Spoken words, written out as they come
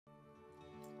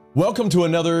Welcome to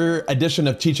another edition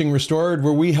of Teaching Restored,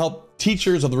 where we help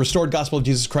teachers of the restored gospel of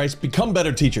Jesus Christ become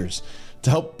better teachers to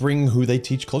help bring who they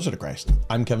teach closer to Christ.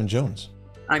 I'm Kevin Jones.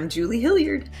 I'm Julie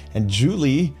Hilliard. And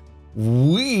Julie,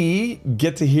 we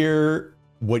get to hear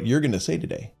what you're going to say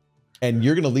today. And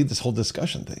you're going to lead this whole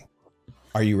discussion thing.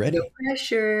 Are you ready? No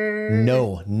pressure.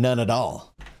 No, none at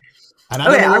all. And I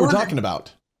don't know what we're talking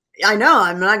about. I know.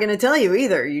 I'm not going to tell you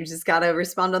either. You just got to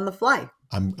respond on the fly.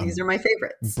 These are my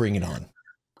favorites. Bring it on.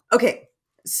 Okay.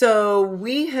 So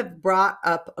we have brought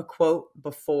up a quote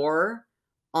before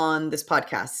on this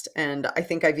podcast, and I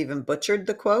think I've even butchered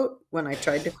the quote when I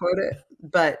tried to quote it,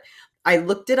 but I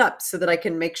looked it up so that I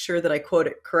can make sure that I quote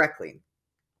it correctly.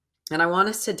 And I want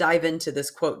us to dive into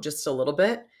this quote just a little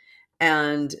bit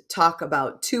and talk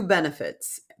about two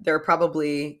benefits. There are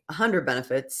probably 100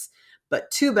 benefits, but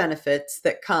two benefits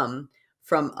that come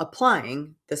from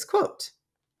applying this quote.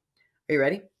 Are you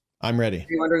ready? I'm ready. Are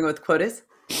you wondering what the quote is?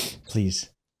 Please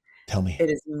tell me. It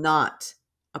is not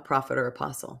a prophet or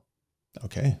apostle.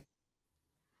 Okay.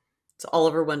 It's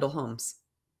Oliver Wendell Holmes.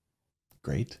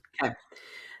 Great. Okay.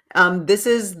 This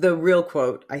is the real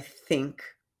quote, I think,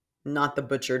 not the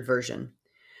butchered version.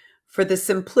 For the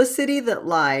simplicity that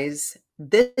lies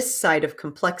this side of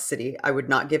complexity, I would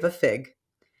not give a fig.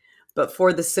 But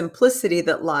for the simplicity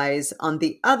that lies on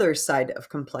the other side of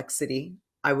complexity,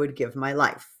 I would give my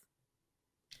life.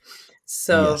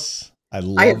 So yes, I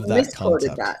love that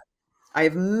concept. I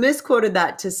have misquoted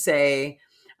that to say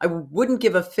I wouldn't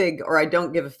give a fig, or I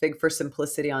don't give a fig for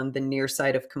simplicity on the near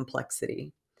side of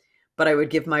complexity, but I would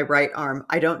give my right arm.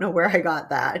 I don't know where I got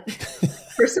that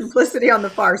for simplicity on the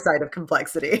far side of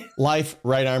complexity. Life,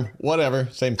 right arm, whatever,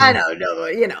 same thing. I know,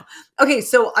 no. Okay,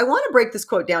 so I want to break this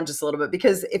quote down just a little bit,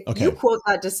 because if you quote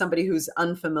that to somebody who's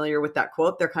unfamiliar with that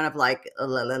quote, they're kind of like,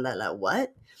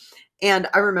 what? And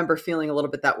I remember feeling a little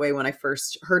bit that way when I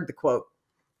first heard the quote.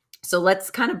 So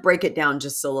let's kind of break it down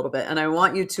just a little bit. And I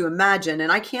want you to imagine,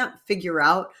 and I can't figure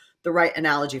out the right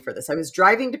analogy for this. I was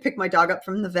driving to pick my dog up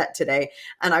from the vet today,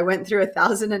 and I went through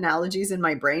 1,000 analogies in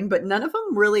my brain, but none of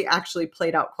them really actually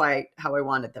played out quite how I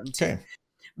wanted them to. Okay.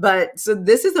 But so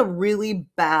this is a really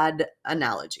bad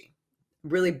analogy,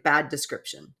 really bad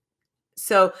description.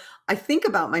 So I think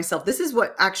about myself. This is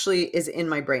what actually is in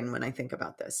my brain when I think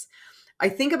about this. I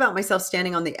think about myself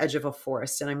standing on the edge of a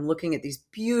forest, and I'm looking at these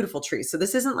beautiful trees. So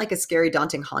this isn't like a scary,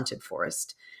 daunting, haunted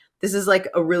forest. This is like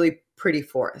a really pretty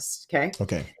forest.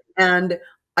 Okay. And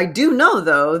I do know,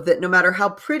 though, that no matter how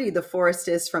pretty the forest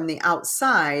is from the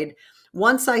outside,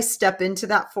 once I step into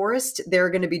that forest, there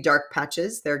are going to be dark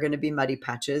patches. There are going to be muddy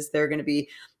patches. There are going to be,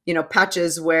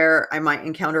 patches where I might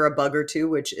encounter a bug or two,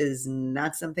 which is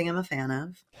not something I'm a fan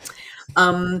of.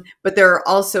 But there are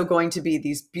also going to be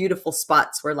these beautiful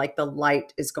spots where like the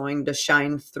light is going to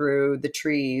shine through the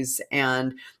trees,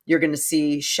 and you're going to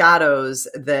see shadows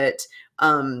that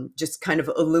just kind of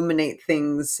illuminate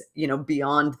things,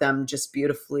 beyond them just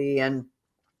beautifully. And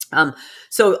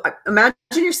so imagine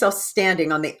yourself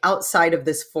standing on the outside of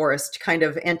this forest, kind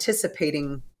of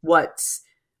anticipating what's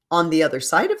on the other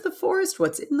side of the forest,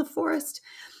 what's in the forest.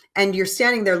 And you're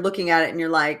standing there looking at it, and you're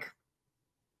like,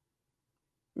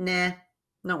 nah,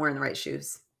 not wearing the right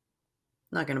shoes.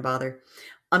 Not going to bother.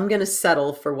 I'm going to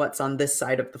settle for what's on this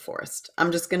side of the forest.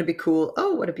 I'm just going to be cool.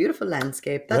 Oh, what a beautiful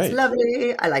landscape. That's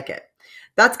lovely. I like it.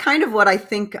 That's kind of what I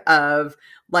think of,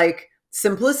 like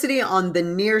simplicity on the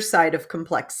near side of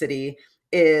complexity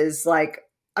is like,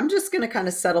 I'm just going to kind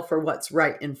of settle for what's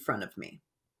right in front of me.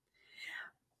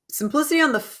 Simplicity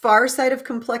on the far side of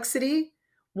complexity,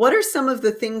 what are some of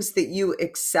the things that you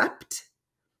accept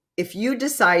if you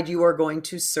decide you are going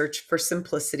to search for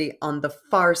simplicity on the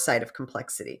far side of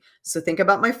complexity? So think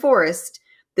about my forest.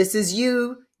 This is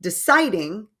you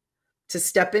deciding to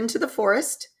step into the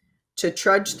forest, to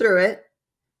trudge through it,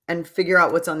 and figure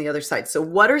out what's on the other side. So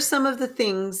what are some of the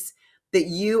things that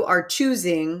you are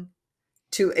choosing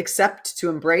to accept, to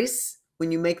embrace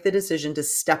when you make the decision to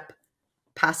step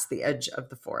past the edge of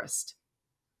the forest?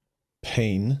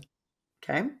 Pain.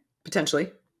 Okay.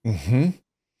 Potentially. Mm-hmm.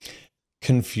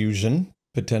 Confusion,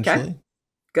 potentially. Okay.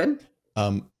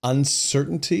 Good.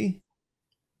 Uncertainty,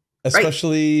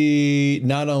 especially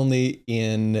not only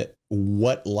in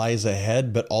what lies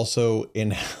ahead, but also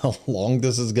in how long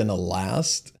this is going to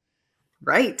last.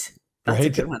 Right. That's a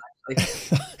good one,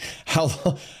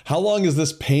 actually. How long is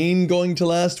this pain going to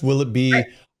last? Will it be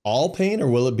all pain, or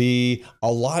will it be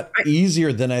a lot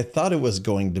easier than I thought it was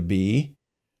going to be?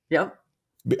 Yep.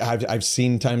 I've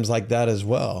seen times like that as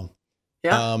well.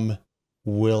 Yeah.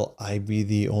 Will I be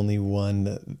the only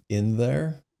one in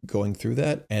there going through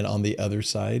that and on the other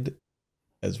side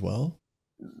as well?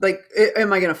 Like,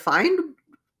 am I going to find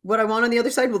what I want on the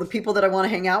other side? Will the people that I want to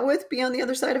hang out with be on the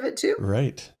other side of it too?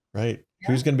 Right. Right. Yeah.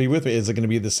 Who's going to be with me? Is it going to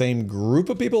be the same group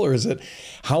of people, or is it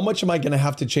how much am I going to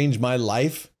have to change my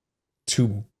life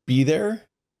to be there?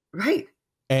 Right.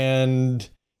 And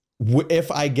if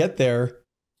I get there,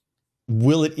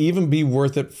 will it even be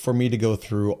worth it for me to go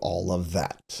through all of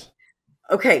that?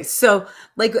 Okay, so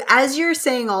like as you're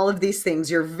saying all of these things,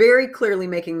 you're very clearly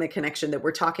making the connection that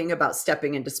we're talking about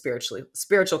stepping into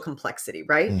spiritual complexity,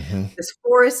 right? Mm-hmm. This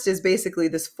forest is basically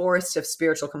this forest of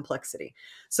spiritual complexity.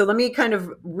 So let me kind of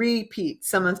repeat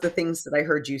some of the things that I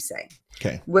heard you say.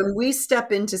 Okay. When we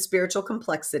step into spiritual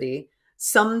complexity,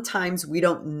 sometimes we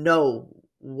don't know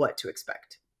what to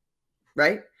expect,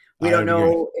 right? We I don't would agree.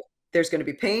 know if there's going to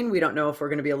be pain. We don't know if we're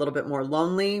going to be a little bit more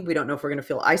lonely. We don't know if we're going to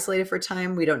feel isolated for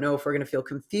time. We don't know if we're going to feel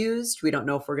confused. We don't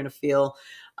know if we're going to feel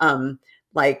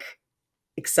like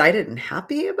excited and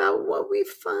happy about what we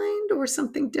find or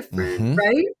something different, Mm-hmm.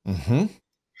 right?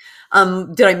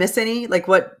 Mm-hmm. Did I miss any? Like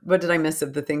what did I miss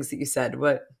of the things that you said?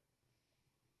 What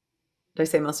did I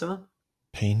say most of them?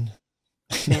 Pain.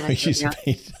 Pain, I said, She's yeah.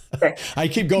 pain. Okay. I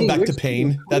keep going Hey, back you're to so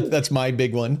pain. cool. That's my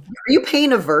big one. Are you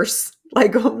pain averse?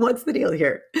 Like, what's the deal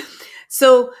here?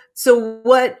 So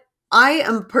what I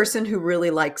am a person who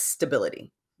really likes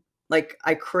stability. Like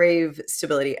I crave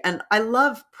stability and I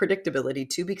love predictability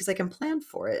too, because I can plan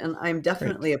for it. And I'm Great.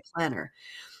 definitely a planner.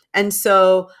 And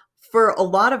so for a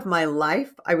lot of my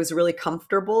life, I was really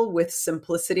comfortable with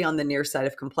simplicity on the near side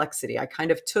of complexity. I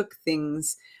kind of took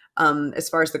things as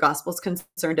far as the gospel is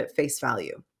concerned at face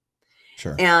value.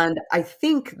 Sure. And I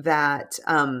think that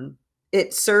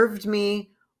it served me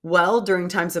well during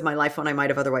times of my life when I might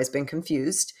have otherwise been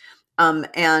confused.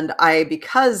 And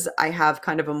because I have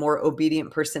kind of a more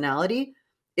obedient personality,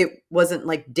 it wasn't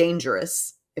like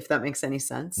dangerous, if that makes any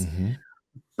sense. Mm-hmm.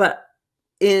 But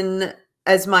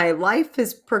as my life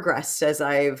has progressed, as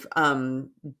I've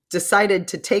decided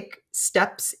to take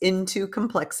steps into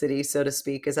complexity, so to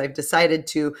speak, as I've decided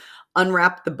to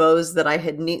unwrap the bows that I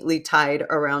had neatly tied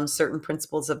around certain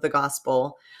principles of the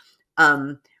gospel,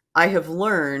 I have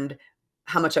learned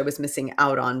how much I was missing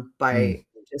out on by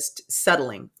just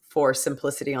settling for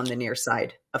simplicity on the near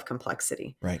side of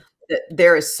complexity. Right.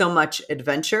 There is so much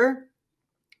adventure,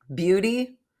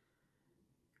 beauty,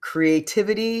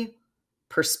 creativity,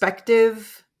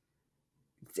 perspective.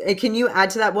 Can you add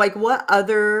to that? Like, what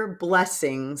other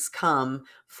blessings come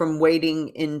from wading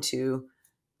into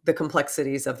the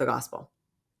complexities of the gospel?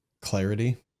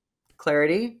 Clarity.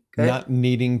 Clarity. Good. Not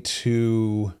needing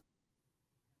to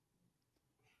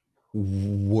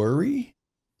worry.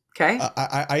 Okay.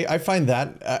 I find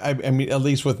that, I mean, at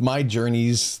least with my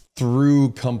journeys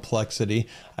through complexity,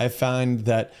 I find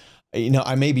that,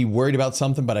 I may be worried about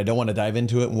something, but I don't want to dive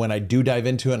into it. And when I do dive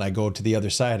into it and I go to the other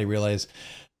side, I realize,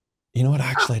 you know what,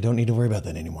 actually, I don't need to worry about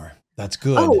that anymore. That's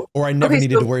good. Oh, Or I never okay,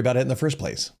 needed to worry about it in the first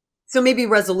place. So maybe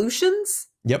resolutions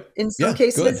Yep. in some Yeah,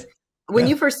 cases. good. When Yeah.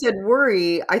 you first said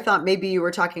worry, I thought maybe you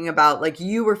were talking about like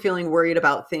you were feeling worried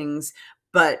about things,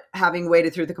 but having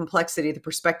waded through the complexity, the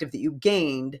perspective that you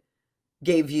gained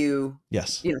gave you,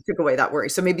 Yes. took away that worry.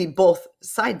 So maybe both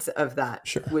sides of that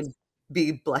Sure. would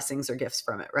be blessings or gifts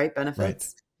from it, right?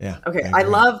 Benefits. Yeah. Okay. I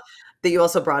agree. love that you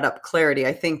also brought up clarity.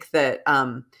 I think that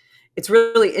it's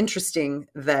really interesting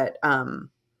that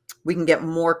we can get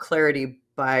more clarity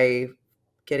by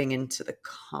getting into the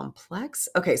complex.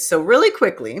 Okay, so really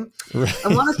quickly, Right.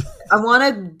 I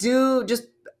want to just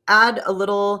add a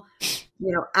little,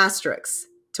 asterisk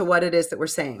to what it is that we're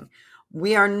saying.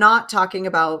 We are not talking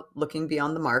about looking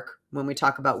beyond the mark when we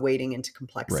talk about wading into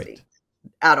complexity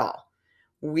at all.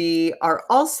 We are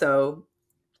also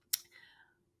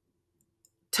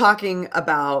talking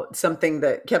about something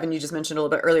that Kevin, you just mentioned a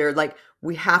little bit earlier, like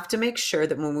we have to make sure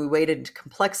that when we wade into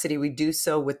complexity, we do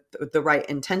so with the right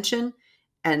intention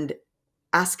and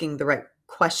asking the right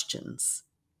questions,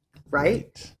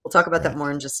 right? We'll talk about that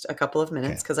more in just a couple of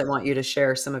minutes because I want you to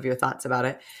share some of your thoughts about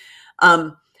it.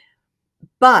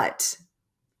 But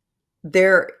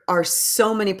there are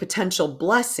so many potential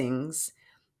blessings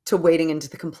to wading into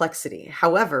the complexity.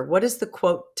 However, what does the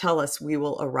quote tell us we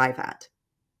will arrive at?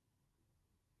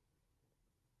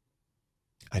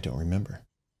 I don't remember.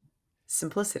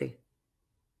 Simplicity.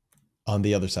 On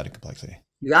the other side of complexity.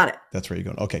 You got it. That's where you're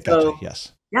going. Okay, gotcha. So,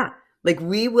 yes. Yeah. Like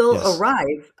we will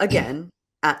arrive again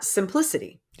at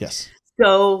simplicity. Yes.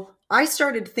 So I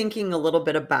started thinking a little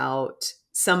bit about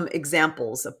some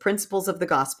examples of principles of the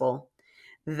gospel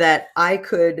that I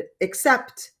could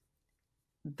accept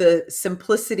the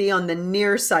simplicity on the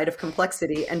near side of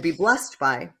complexity and be blessed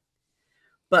by,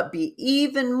 but be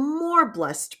even more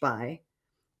blessed by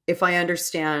if I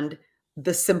understand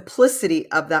the simplicity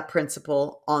of that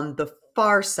principle on the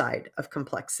far side of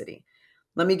complexity.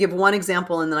 Let me give one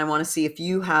example, and then I want to see if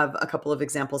you have a couple of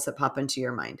examples that pop into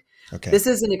your mind. Okay. This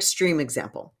is an extreme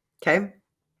example. Okay.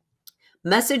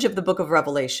 Message of the book of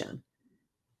Revelation.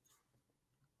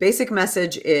 Basic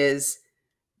message is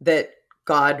that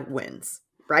God wins,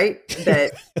 right?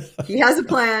 That he has a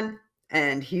plan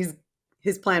and his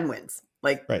plan wins.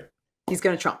 Like, Right. he's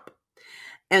going to trump.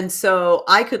 And so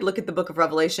I could look at the book of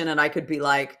Revelation and I could be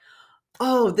like,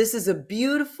 oh, this is a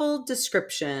beautiful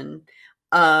description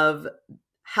of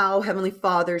how Heavenly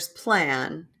Father's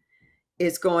plan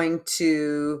is going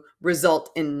to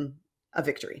result in a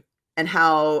victory. And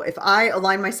how, if I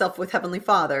align myself with Heavenly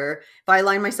Father, if I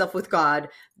align myself with God,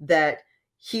 that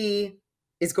he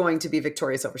is going to be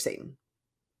victorious over Satan.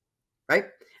 Right?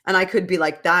 And I could be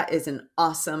like, that is an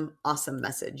awesome, awesome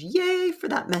message. Yay for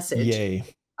that message. Yay.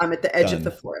 I'm at the edge of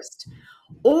the forest.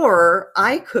 Or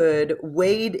I could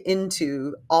wade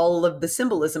into all of the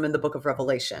symbolism in the book of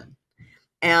Revelation.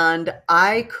 And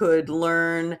I could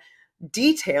learn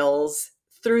details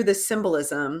through the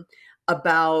symbolism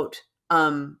about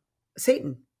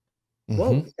Satan.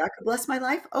 Whoa, that could bless my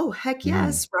life? Oh, heck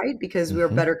yes, right? Because we are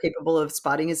better capable of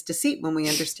spotting his deceit when we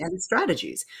understand his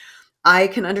strategies. I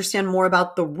can understand more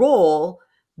about the role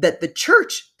that the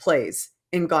church plays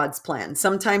in God's plan.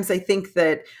 Sometimes I think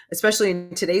that, especially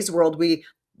in today's world, we,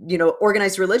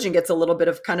 organized religion gets a little bit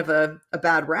of kind of a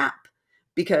bad rap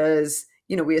because,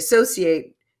 we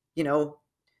associate,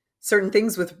 certain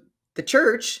things with the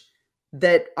church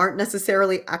that aren't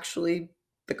necessarily actually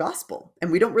the gospel.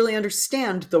 And we don't really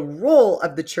understand the role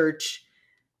of the church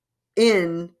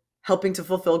in helping to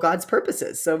fulfill God's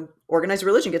purposes. So organized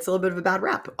religion gets a little bit of a bad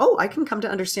rap. Oh, I can come to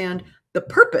understand the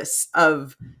purpose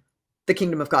of the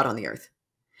kingdom of God on the earth.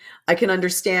 I can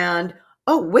understand,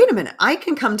 oh, wait a minute. I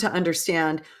can come to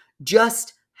understand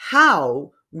just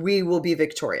how we will be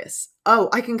victorious. Oh,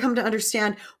 I can come to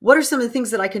understand what are some of the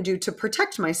things that I can do to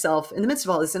protect myself in the midst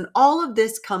of all this. And all of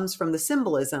this comes from the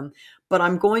symbolism, but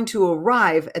I'm going to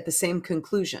arrive at the same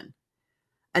conclusion.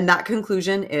 And that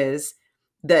conclusion is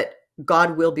that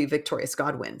God will be victorious.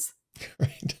 God wins.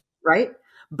 Right?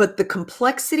 But the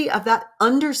complexity of that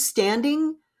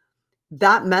understanding,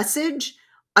 that message,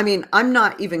 I mean, I'm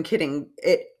not even kidding.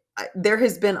 There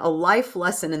has been a life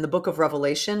lesson in the book of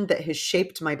Revelation that has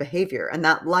shaped my behavior. And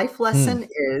that life lesson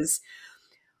is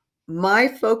my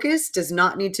focus does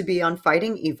not need to be on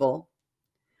fighting evil.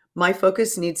 My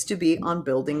focus needs to be on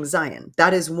building Zion.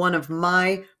 That is one of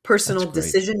my personal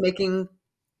decision-making,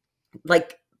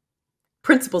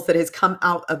 principles that has come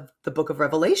out of the book of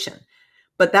Revelation.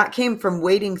 But that came from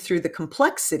wading through the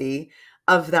complexity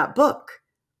of that book.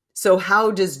 So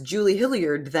how does Julie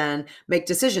Hilliard then make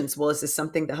decisions? Well, is this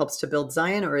something that helps to build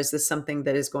Zion, or is this something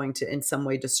that is going to in some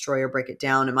way destroy or break it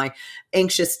down? Am I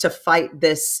anxious to fight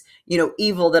this,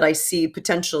 evil that I see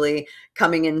potentially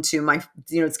coming into my,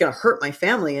 it's going to hurt my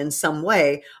family in some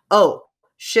way? Oh,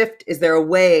 shift. Is there a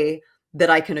way that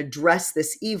I can address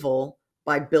this evil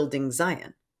by building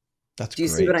Zion? Do you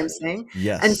see what I'm saying?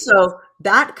 Yes. And so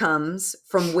that comes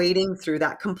from wading through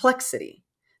that complexity.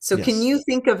 So can you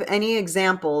think of any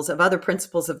examples of other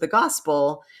principles of the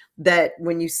gospel that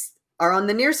when you are on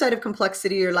the near side of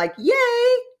complexity, you're like,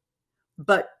 yay,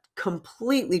 but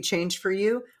completely changed for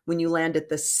you when you land at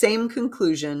the same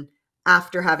conclusion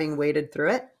after having waded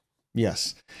through it?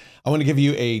 Yes. I want to give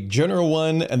you a general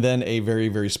one and then a very,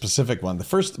 very specific one.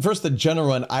 First, the general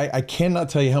one, I cannot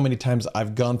tell you how many times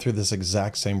I've gone through this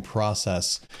exact same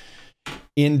process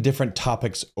in different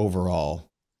topics overall.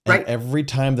 And every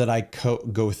time that I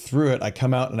go through it, I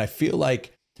come out and I feel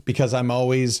like, because I'm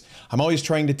always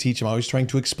trying to teach, I'm always trying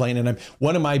to explain. And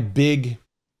one of my big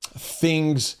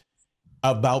things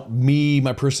about me,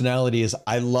 my personality, is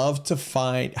I love to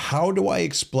find, how do I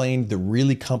explain the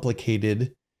really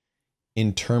complicated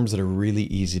in terms that are really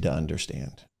easy to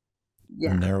understand?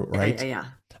 Yeah.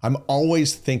 I'm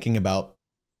always thinking about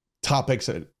topics,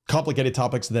 complicated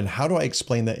topics, and then how do I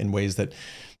explain that in ways that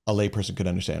a layperson could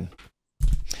understand?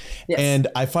 Yes. And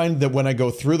I find that when I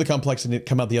go through the complexity and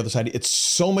come out the other side, it's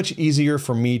so much easier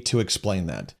for me to explain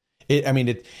that.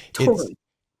 Totally. It's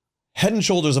head and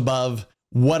shoulders above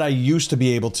what I used to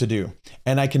be able to do.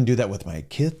 And I can do that with my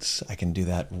kids. I can do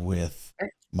that with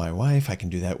my wife. I can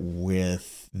do that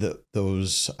with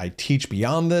those I teach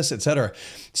beyond this, etc.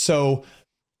 So,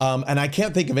 and I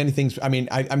can't think of anything. I mean,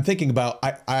 I'm thinking about,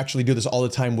 I actually do this all the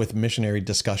time with missionary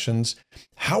discussions.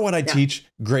 How would I teach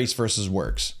grace versus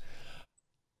works?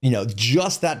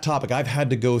 Just that topic, I've had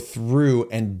to go through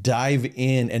and dive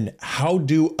in. And how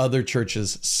do other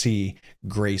churches see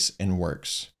grace and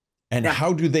works? And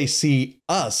how do they see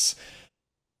us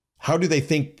How do they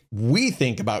think we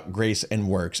think about grace and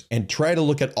works, and try to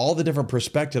look at all the different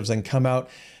perspectives and come out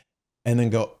and then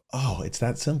go, oh, it's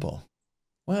that simple.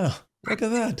 Wow, look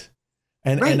at that.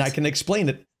 And I can explain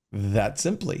it that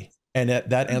simply. And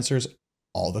that answers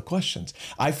all the questions.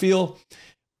 I feel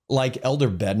like Elder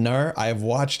Bednar, I've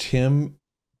watched him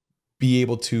be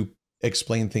able to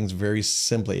explain things very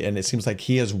simply. And it seems like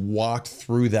he has walked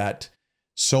through that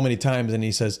so many times, and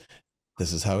he says,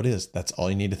 this is how it is. That's all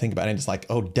you need to think about. And it's like,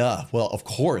 oh, duh. Well, of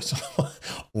course.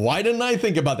 Why didn't I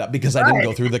think about that? Because I didn't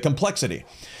go through the complexity.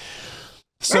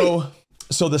 So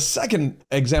the second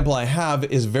example I have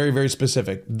is very, very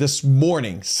specific. This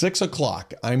morning, 6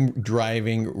 o'clock, I'm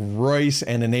driving Royce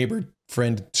and a neighbor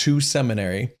friend to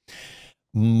seminary.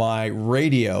 My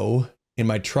radio in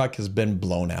my truck has been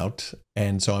blown out.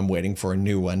 And so I'm waiting for a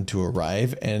new one to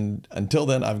arrive. And until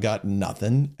then, I've got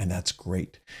nothing. And that's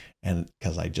great. And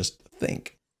because I just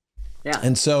think. Yeah.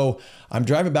 And so I'm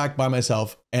driving back by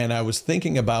myself, and I was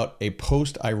thinking about a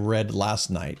post I read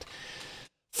last night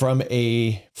from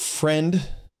a friend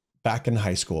back in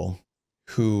high school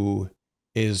who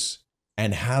is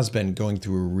and has been going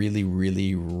through a really,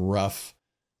 really rough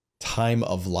time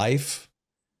of life-wise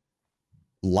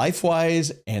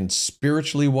and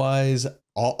spiritually wise,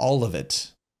 all of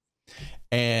it,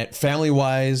 and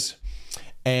family-wise.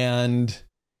 And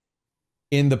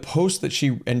in the post that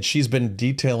she's been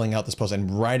detailing out this post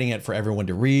and writing it for everyone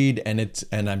to read, and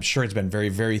I'm sure it's been very,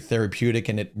 very therapeutic,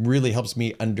 and it really helps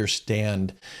me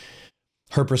understand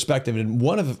her perspective. And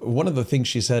one of the things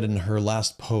she said in her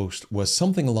last post was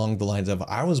something along the lines of,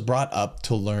 I was brought up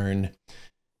to learn,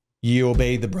 you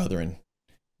obey the brethren,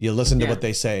 you listen to what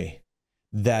they say,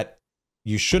 that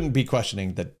you shouldn't be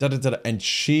questioning that, and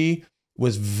she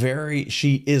is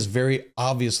very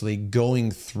obviously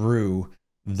going through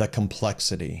the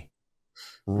complexity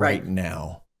right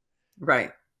now.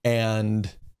 Right.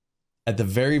 And at the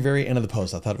very, very end of the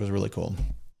post, I thought it was really cool.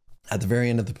 At the very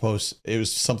end of the post, it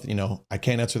was something, I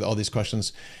can't answer all these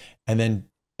questions. And then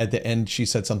at the end, she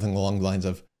said something along the lines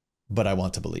of, but I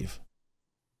want to believe.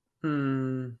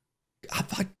 I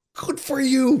thought, good for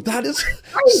you. That is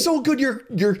so good.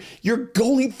 You're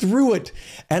going through it.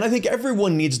 And I think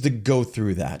everyone needs to go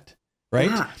through that, right?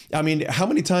 Yeah. I mean, how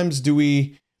many times have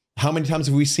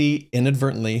we see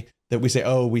inadvertently that we say,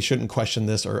 oh, we shouldn't question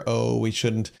this, or, oh, we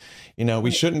shouldn't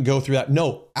go through that.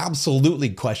 No, absolutely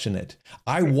question it.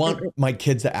 I want my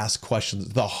kids to ask questions,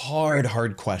 the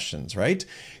hard questions, right?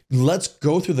 Let's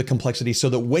go through the complexity so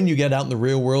that when you get out in the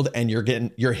real world and you're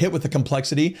hit with the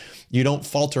complexity, you don't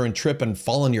falter and trip and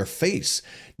fall on your face.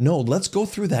 No, let's go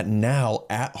through that now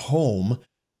at home.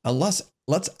 Let's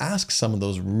ask some of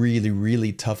those really,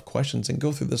 really tough questions and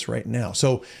go through this right now.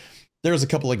 So there's a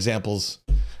couple examples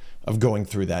of going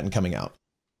through that and coming out.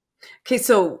 Okay,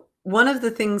 so one of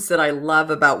the things that I love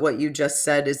about what you just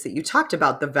said is that you talked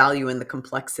about the value in the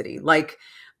complexity. Like,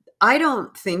 I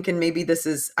don't think, and maybe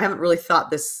I haven't really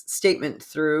thought this statement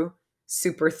through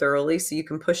super thoroughly, so you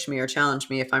can push me or challenge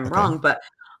me if I'm wrong, but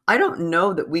I don't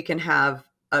know that we can have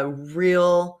a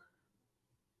real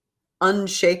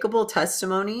unshakable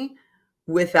testimony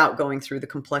without going through the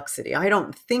complexity. I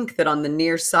don't think that on the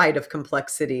near side of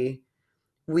complexity,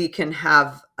 we can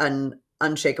have an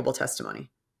unshakable testimony.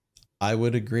 I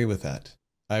would agree with that.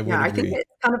 I think it's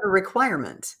kind of a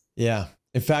requirement. Yeah.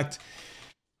 In fact,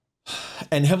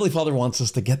 and Heavenly Father wants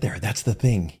us to get there. That's the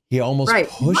thing. He almost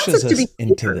pushes us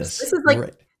into this. This is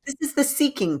this is the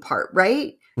seeking part,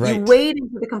 right? You wade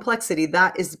into the complexity.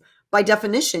 That is, by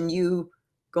definition, you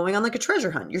going on like a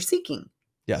treasure hunt. You're seeking.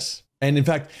 Yes. And in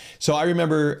fact, so I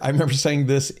remember saying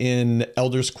this in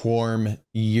Elders Quorum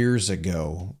years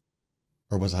ago,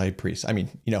 or was I priest? I mean,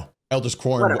 Elders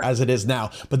Quorum as it is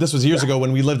now, but this was years ago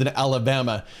when we lived in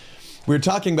Alabama. We were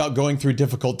talking about going through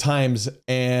difficult times,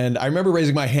 and I remember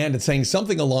raising my hand and saying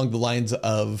something along the lines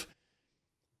of,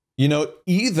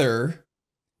 either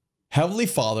Heavenly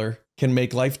Father can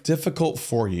make life difficult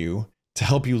for you to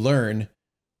help you learn,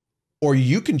 or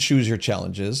you can choose your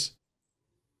challenges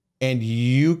and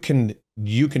you can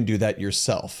do that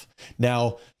yourself.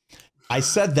 Now, I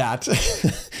said that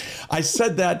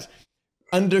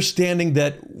understanding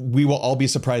that we will all be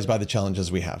surprised by the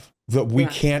challenges we have. But we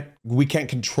can't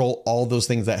control all those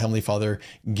things that Heavenly Father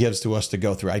gives to us to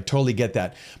go through. I totally get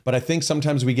that. But I think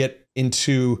sometimes we get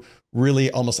into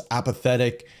really almost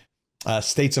apathetic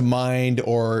states of mind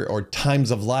or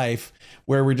times of life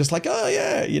where we're just like, oh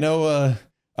yeah,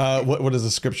 what does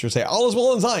the scripture say? All is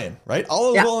well in Zion, right?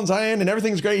 All is well in Zion and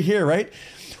everything's great here, right?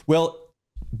 Well,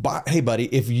 hey,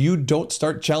 buddy, if you don't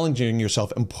start challenging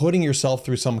yourself and putting yourself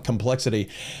through some complexity,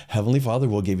 Heavenly Father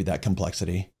will give you that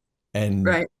complexity. and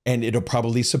Right. it'll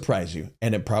probably surprise you,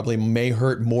 and it probably may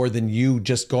hurt more than you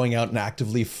just going out and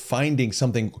actively finding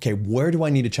something. Okay, where do I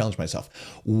need to challenge myself?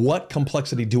 What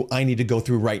complexity do I need to go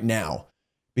through right now?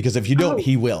 Because if you don't, Oh,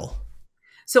 he will.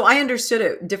 so I understood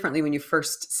it differently when you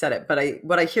first said it, but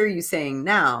what I hear you saying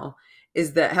now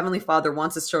is that Heavenly Father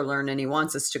wants us to learn and he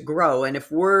wants us to grow. And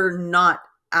if we're not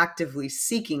actively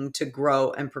seeking to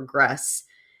grow and progress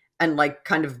and like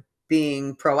kind of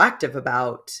being proactive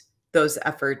about those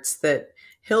efforts, that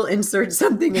he'll insert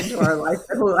something into our life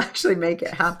that will actually make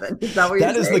it happen. Is that what you're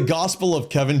That is the saying? gospel of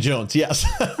Kevin Jones. Yes.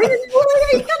 I didn't, well,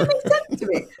 it kind of makes sense to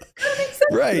me. Kind of makes sense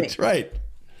to me. Right, right.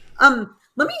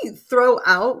 Let me throw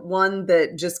out one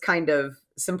that just kind of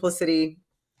simplicity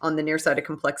on the near side of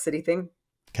complexity thing.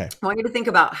 Okay. I want you to think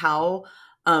about how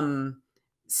um,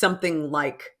 something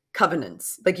like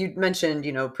covenants, like you mentioned,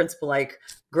 principle like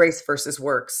grace versus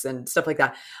works and stuff like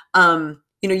that.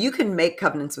 You can make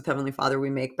covenants with Heavenly Father. We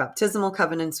make baptismal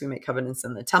covenants. We make covenants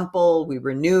in the temple. We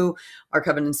renew our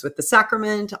covenants with the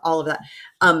sacrament, all of that.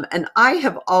 And I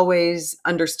have always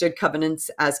understood covenants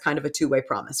as kind of a two-way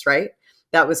promise, right?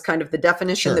 That was kind of the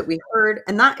definition that Sure. we heard.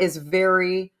 And that is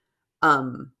very,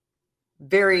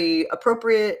 very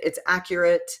appropriate. It's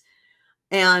accurate.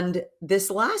 And this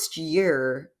last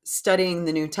year, studying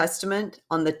the New Testament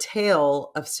on the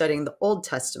tail of studying the Old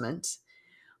Testament,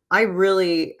 I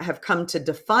really have come to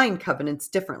define covenants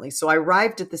differently. So I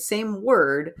arrived at the same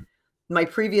word. My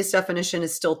previous definition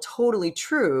is still totally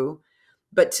true,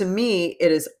 but to me,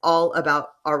 it is all about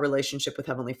our relationship with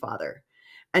Heavenly Father.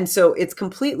 And so it's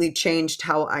completely changed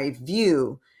how I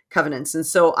view covenants. And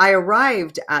so I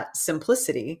arrived at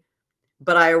simplicity,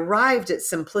 but I arrived at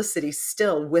simplicity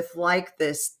still with like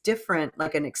this different,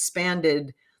 like an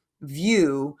expanded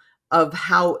view of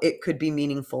how it could be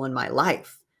meaningful in my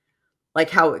life, like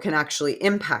how it can actually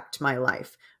impact my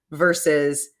life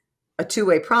versus a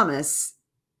two-way promise,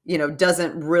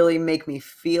 doesn't really make me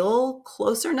feel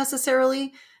closer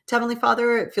necessarily to Heavenly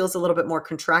Father. It feels a little bit more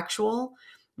contractual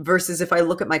versus if I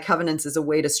look at my covenants as a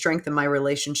way to strengthen my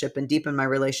relationship and deepen my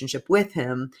relationship with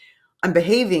Him, I'm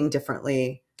behaving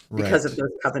differently because of Right.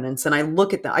 those covenants. And I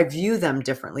look at them, I view them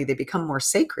differently. They become more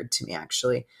sacred to me,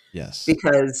 actually, Yes.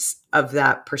 because of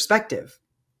that perspective.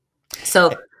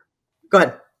 So go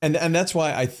ahead. And that's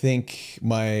why I think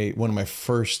my one of my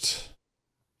first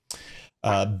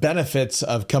benefits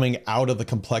of coming out of the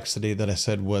complexity that I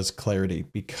said was clarity,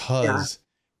 Yeah. because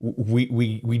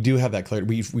we do have that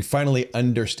clarity. We finally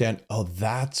understand, oh,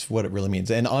 that's what it really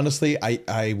means. And honestly,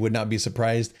 I would not be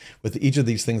surprised with each of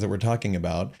these things that we're talking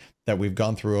about that we've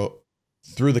gone through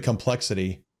the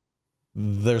complexity.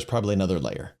 There's probably another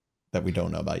layer that we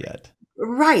don't know about yet.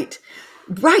 Right.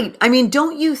 Right. I mean,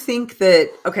 don't you think that,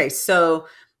 okay, so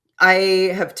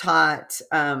I have taught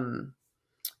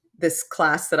this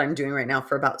class that I'm doing right now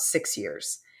for about 6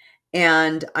 years.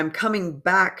 And I'm coming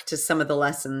back to some of the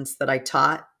lessons that I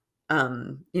taught,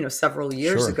 several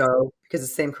years Sure. ago because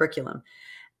it's the same curriculum.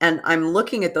 And I'm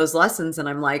looking at those lessons and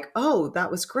I'm like, oh,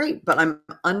 that was great. But I'm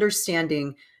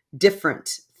understanding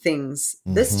different things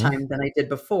this Hmm. time than I did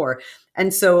before.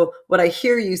 And so, what I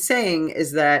hear you saying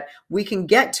is that we can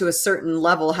get to a certain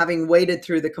level having waded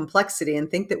through the complexity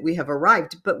and think that we have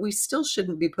arrived, but we still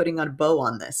shouldn't be putting a bow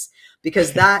on this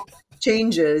because that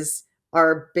changes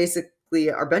basically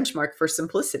our benchmark for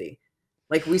simplicity.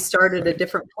 Like we started a Right.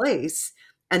 different place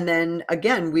and then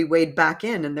again, we wade back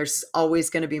in, and there's always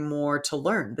going to be more to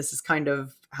learn. This is kind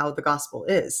of how the gospel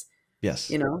is,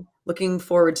 Yes. looking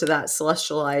forward to that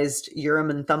celestialized Urim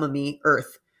and Thummim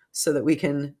earth so that we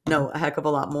can know a heck of a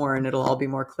lot more and it'll all be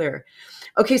more clear.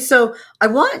 Okay, so I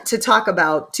want to talk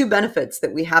about two benefits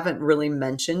that we haven't really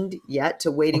mentioned yet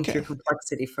to wading through Okay.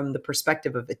 complexity from the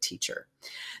perspective of a teacher.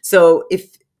 So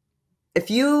if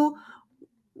you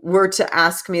were to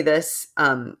ask me this,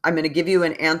 I'm going to give you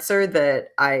an answer that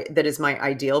is my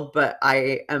ideal, but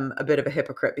I am a bit of a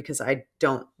hypocrite because I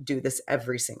don't do this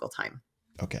every single time.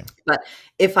 Okay. But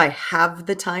if I have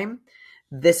the time,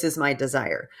 this is my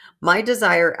desire. My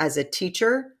desire as a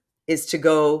teacher is to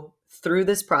go through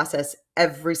this process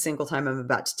every single time I'm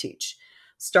about to teach.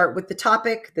 Start with the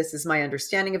topic. This is my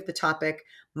understanding of the topic.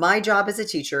 My job as a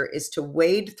teacher is to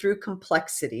wade through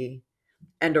complexity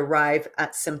and arrive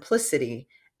at simplicity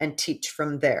and teach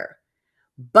from there.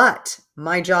 But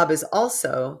my job is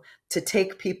also to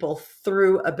take people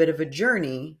through a bit of a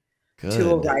journey to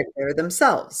Good. arrive there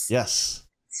themselves. Yes.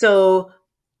 So,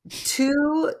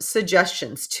 two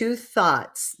suggestions, two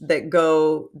thoughts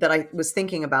that I was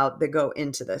thinking about that go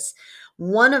into this.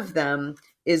 One of them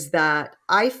is that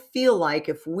I feel like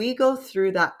if we go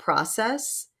through that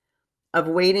process of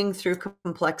wading through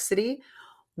complexity,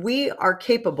 we are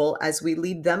capable, as we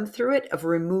lead them through it, of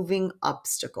removing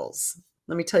obstacles.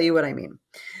 Let me tell you what I mean.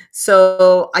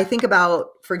 So I think about,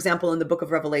 for example, in the book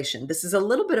of Revelation, this is a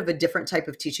little bit of a different type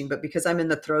of teaching, but because I'm in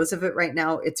the throes of it right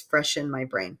now, it's fresh in my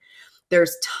brain.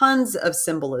 There's tons of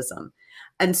symbolism.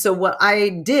 And so what I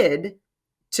did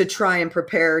to try and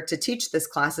prepare to teach this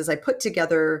class is I put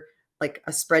together like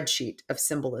a spreadsheet of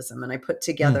symbolism, and I put Mm.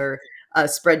 together a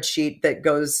spreadsheet that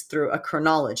goes through a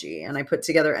chronology, and I put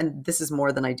together, and this is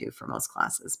more than I do for most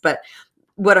classes, but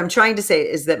what I'm trying to say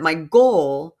is that my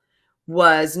goal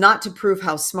was not to prove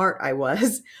how smart I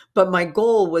was, but my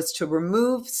goal was to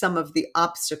remove some of the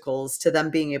obstacles to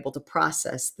them being able to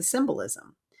process the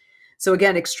symbolism. So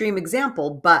again, extreme example,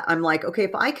 but I'm like, okay,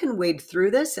 if I can wade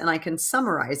through this and I can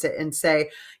summarize it and say,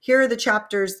 here are the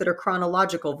chapters that are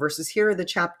chronological versus here are the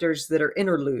chapters that are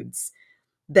interludes,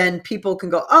 then people can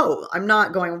go, oh, I'm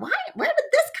not going, why, where did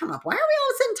this come up? Why are we all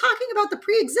of a sudden talking about the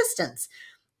pre-existence?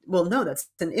 Well, no, that's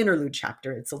an interlude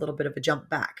chapter. It's a little bit of a jump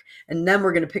back. And then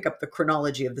we're going to pick up the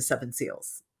chronology of the seven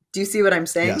seals. Do you see what I'm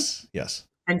saying? Yes. Yes.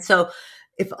 And so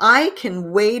if I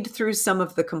can wade through some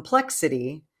of the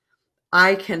complexity,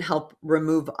 I can help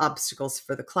remove obstacles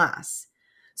for the class.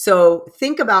 So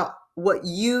think about what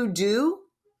you do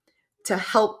to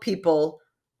help people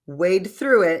wade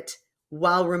through it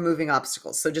while removing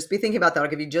obstacles. So just be thinking about that. I'll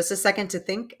give you just a second to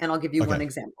think, and I'll give you Okay. one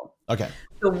example. Okay.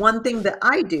 So one thing that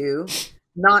I do,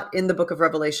 not in the book of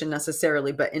Revelation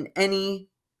necessarily, but in any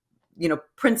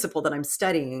principle that I'm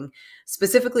studying,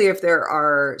 specifically if there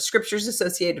are scriptures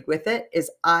associated with it, is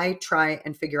I try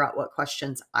and figure out what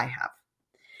questions I have.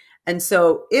 And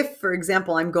so if, for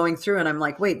example, I'm going through and I'm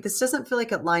like, wait, this doesn't feel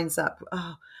like it lines up.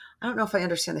 Oh, I don't know if I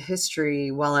understand the history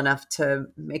well enough to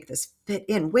make this fit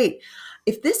in. Wait,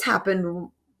 if this happened,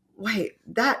 wait,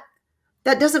 that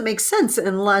doesn't make sense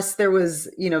unless there was,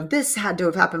 this had to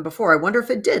have happened before. I wonder if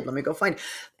it did. Let me go find.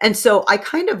 And so I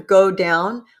kind of go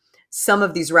down some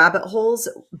of these rabbit holes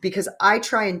because I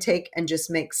try and take and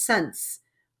just make sense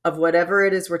of whatever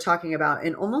it is we're talking about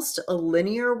in almost a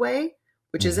linear way,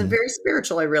 which isn't very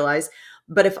spiritual, I realize.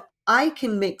 But if I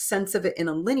can make sense of it in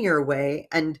a linear way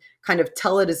and kind of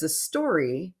tell it as a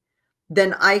story,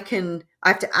 then I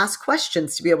have to ask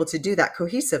questions to be able to do that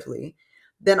cohesively.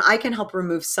 Then I can help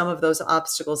remove some of those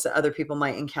obstacles that other people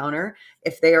might encounter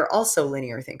if they are also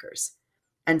linear thinkers,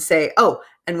 and say, oh,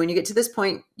 and when you get to this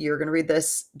point, you're going to read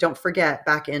this. Don't forget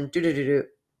back in do.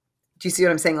 Do you see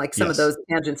what I'm saying? Like some of Yes. those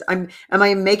tangents. Am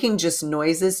I making just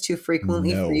noises too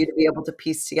frequently for you No, to be able to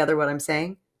piece together what I'm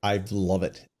saying? I love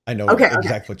it. I know Okay.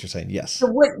 exactly what you're saying. Yes.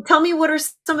 So tell me, what are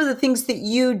some of the things that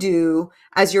you do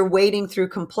as you're wading through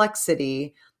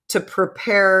complexity to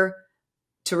prepare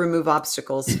to remove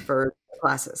obstacles for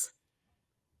classes?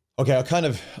 Okay, I'll kind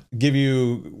of give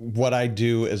you what I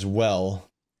do as well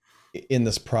in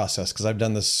this process because I've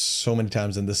done this so many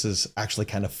times and this is actually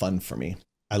kind of fun for me.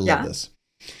 I love Yeah. this.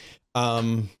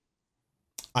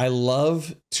 I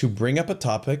love to bring up a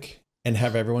topic and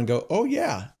have everyone go, "Oh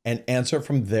yeah," and answer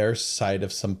from their side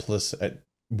of simplicity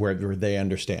where they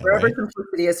understand, Wherever right?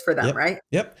 simplicity is for them, Yep. right?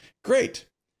 Yep. Great.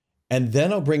 And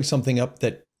then I'll bring something up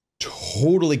that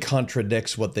totally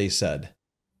contradicts what they said,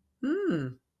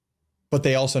 Hmm. but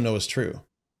they also know is true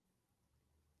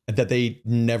and that they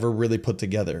never really put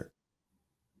together.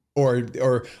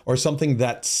 Or something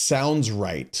that sounds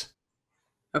right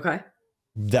Okay.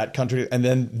 that contradict, and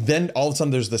then all of a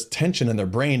sudden there's this tension in their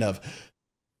brain of,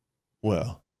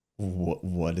 well,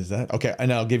 what is that? Okay,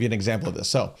 and I'll give you an example of this.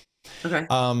 So, Okay.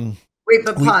 um, Wait,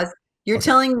 but we pause. You're okay,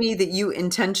 telling me that you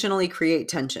intentionally create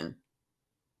tension.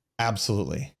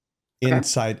 absolutely Okay.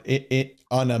 inside it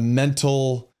on a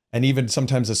mental and even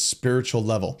sometimes a spiritual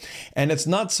level, and it's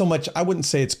not so much. I wouldn't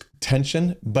say it's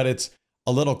tension, but it's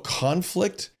a little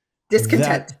conflict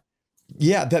Discontent.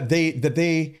 that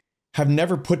they have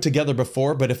never put together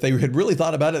before, but if they had really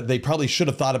thought about it, they probably should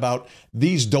have thought about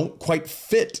these don't quite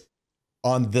fit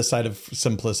on this side of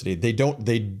simplicity. They don't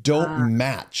Ah,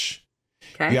 match.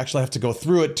 You okay. actually have to go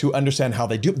through it to understand how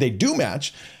they do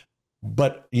match,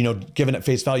 but given at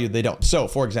face value, they don't. So,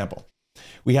 for example,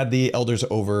 we had the elders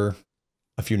over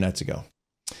a few nights ago,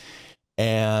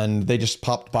 and they just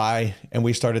popped by, and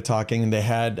we started talking. And they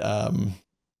had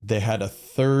a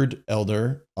third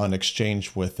elder on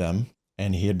exchange with them,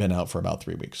 and he had been out for about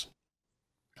 3 weeks.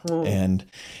 Oh, And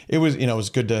it was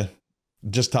good to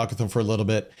just talk with him for a little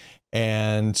bit.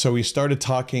 And so we started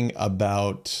talking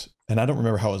about, and I don't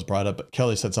remember how it was brought up, but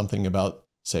Kelly said something about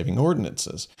saving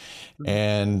ordinances.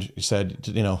 And he said,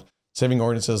 saving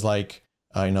ordinances like,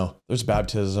 there's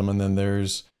baptism and then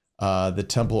there's the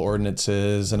temple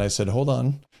ordinances. And I said, hold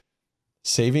on,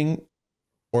 saving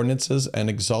ordinances and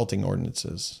exalting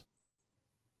ordinances.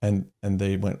 And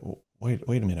they went, wait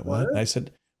a minute, what? What? And I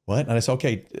said, what? And I said,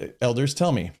 okay, elders,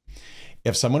 tell me,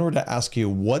 if someone were to ask you,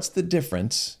 what's the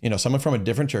difference, someone from a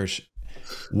different church,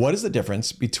 what is the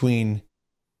difference between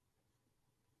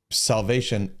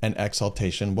salvation and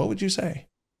exaltation? What would you say?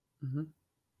 Mm-hmm.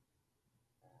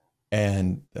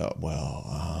 And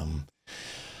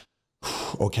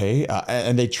okay.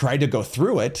 And they tried to go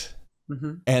through it,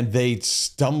 Mm-hmm. and they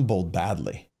stumbled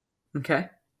badly. Okay.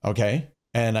 Okay.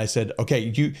 And I said,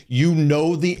 okay, you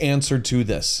know the answer to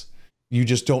this. You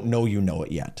just don't know you know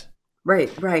it yet. Right.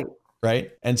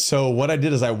 Right. And so what I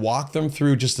did is I walked them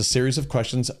through just a series of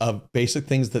questions of basic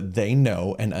things that they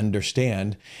know and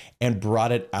understand, and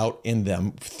brought it out in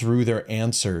them through their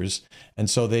answers. And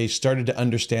so they started to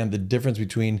understand the difference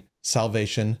between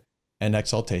salvation and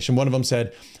exaltation. One of them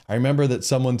said, I remember that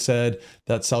someone said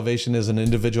that salvation is an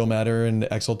individual matter and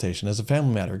exaltation is a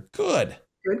family matter. Good.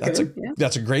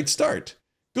 That's a great start.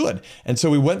 Good. And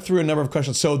so we went through a number of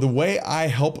questions. So the way I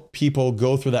help people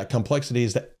go through that complexity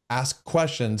is to ask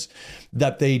questions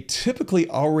that they typically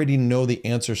already know the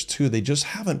answers to. They just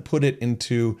haven't put it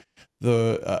into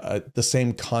the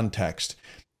same context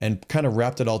and kind of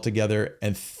wrapped it all together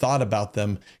and thought about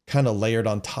them kind of layered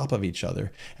on top of each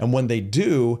other. And when they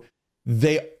do,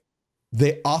 they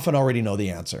often already know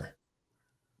the answer,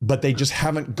 but they just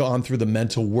haven't gone through the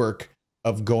mental work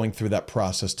of going through that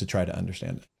process to try to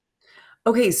understand it.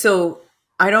 Okay, so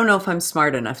I don't know if I'm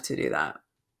smart enough to do that.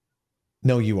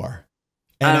 No, you are.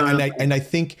 And I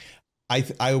think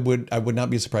I would not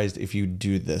be surprised if you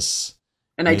do this.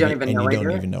 And I don't even know. And you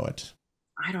don't even know it.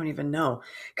 I don't even know.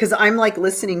 Because I'm like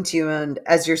listening to you, and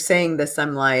as you're saying this,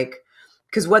 I'm like,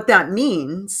 because what that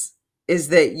means is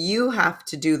that you have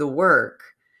to do the work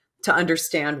to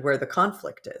understand where the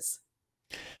conflict is.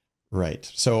 Right.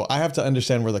 So I have to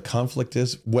understand where the conflict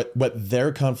is, what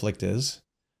their conflict is.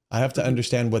 I have to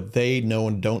understand what they know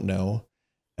and don't know.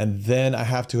 And then I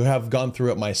have to have gone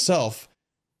through it myself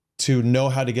to know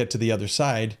how to get to the other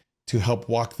side, to help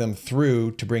walk them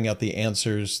through, to bring out the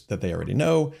answers that they already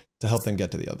know, to help them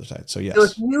get to the other side. So yes.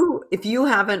 So if you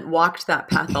haven't walked that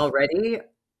path already,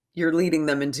 you're leading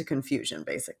them into confusion,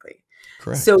 basically.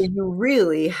 Correct. So you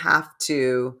really have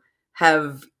to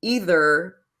have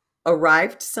either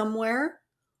arrived somewhere,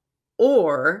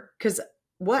 or because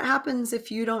what happens if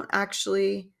you don't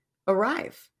actually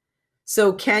arrive?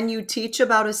 So can you teach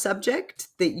about a subject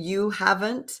that you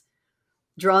haven't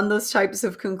drawn those types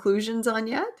of conclusions on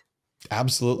yet?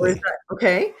 Absolutely.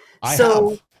 Okay. I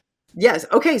have. Yes.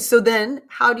 Okay. So then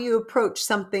how do you approach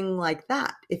something like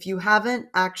that? If you haven't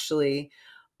actually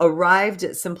arrived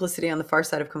at simplicity on the far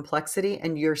side of complexity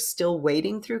and you're still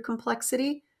wading through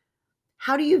complexity,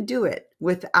 how do you do it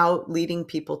without leading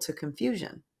people to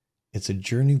confusion? It's a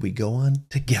journey we go on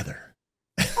together.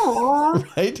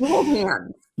 Aww. Right? Hold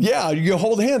hands. Yeah. You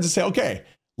hold hands and say, okay,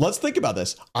 let's think about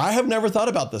this. I have never thought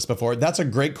about this before. That's a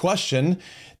great question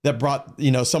that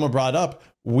someone brought up.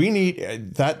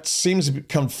 That seems to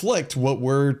conflict what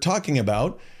we're talking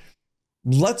about.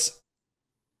 Let's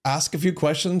ask a few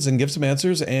questions and give some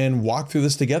answers and walk through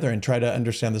this together and try to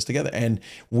understand this together. And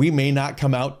we may not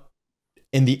come out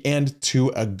in the end to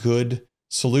a good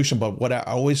solution, but what I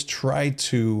always try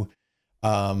to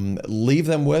leave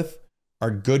them with are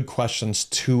good questions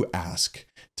to ask,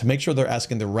 to make sure they're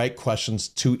asking the right questions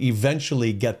to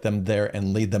eventually get them there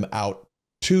and lead them out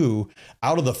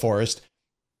of the forest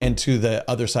and to the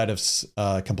other side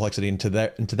of complexity, into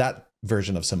that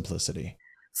version of simplicity.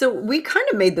 So we kind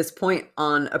of made this point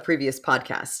on a previous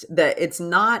podcast that it's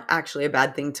not actually a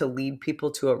bad thing to lead people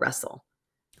to a wrestle.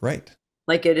 Right.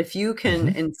 Like if you can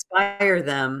inspire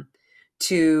them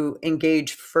to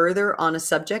engage further on a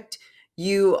subject,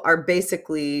 you are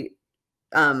basically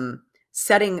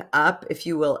setting up, if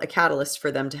you will, a catalyst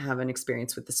for them to have an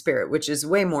experience with the Spirit, which is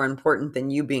way more important than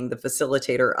you being the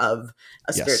facilitator of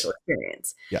a spiritual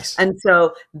experience. Yes. And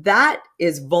so that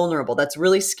is vulnerable. That's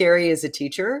really scary as a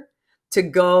teacher, to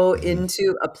go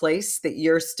into a place that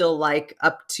you're still like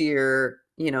up to your,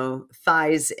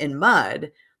 thighs in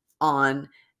mud on,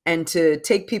 and to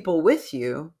take people with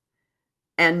you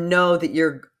and know that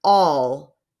you're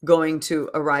all going to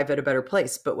arrive at a better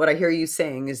place. But what I hear you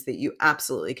saying is that you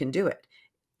absolutely can do it.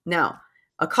 Now,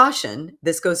 a caution,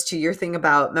 this goes to your thing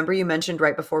about, remember you mentioned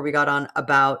right before we got on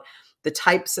about the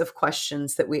types of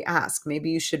questions that we ask. Maybe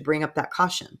you should bring up that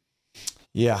caution.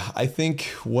 Yeah, I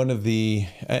think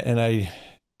and I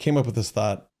came up with this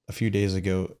thought a few days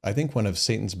ago, I think one of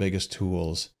Satan's biggest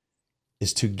tools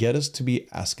is to get us to be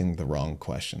asking the wrong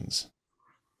questions.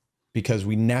 Because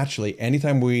we naturally,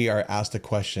 anytime we are asked a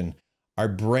question, our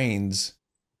brains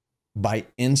by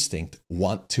instinct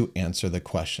want to answer the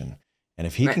question. And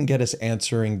if he Right. can get us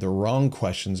answering the wrong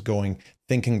questions,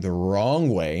 thinking the wrong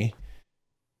way,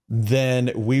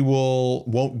 then we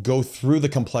won't go through the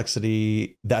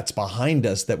complexity that's behind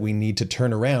us that we need to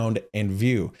turn around and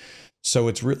view. So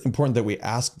it's really important that we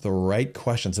ask the right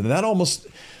questions. And that almost,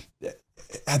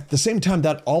 at the same time,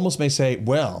 that almost may say,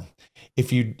 well,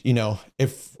 if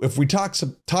if we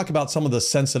talk about some of the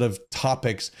sensitive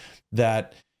topics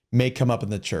that may come up in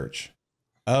the church.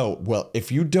 Oh, well,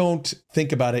 if you don't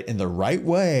think about it in the right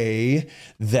way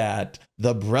that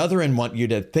the brethren want you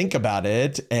to think about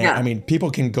it, and Yeah. I mean,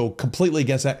 people can go completely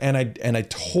against that, and I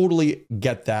totally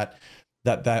get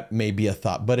that may be a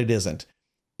thought, but it isn't.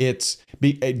 It's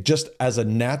just as a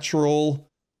natural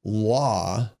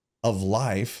law of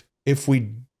life. If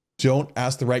we don't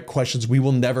ask the right questions, we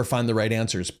will never find the right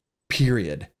answers,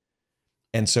 period.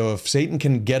 And so if Satan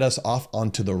can get us off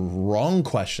onto the wrong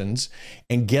questions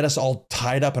and get us all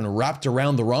tied up and wrapped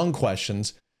around the wrong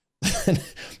questions,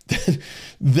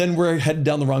 then we're headed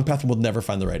down the wrong path and we'll never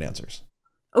find the right answers.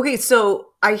 Okay,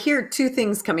 so I hear two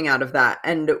things coming out of that.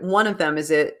 And one of them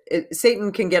is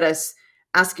Satan can get us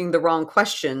asking the wrong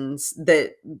questions,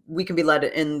 that we can be led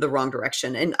in the wrong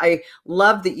direction. And I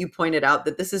love that you pointed out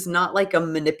that this is not like a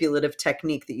manipulative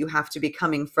technique, that you have to be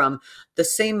coming from the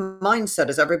same mindset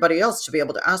as everybody else to be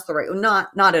able to ask the right.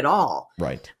 Not at all.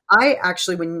 Right. I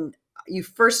actually, when you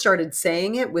first started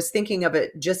saying it, was thinking of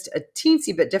it just a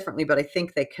teensy bit differently, but I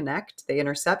think they connect, they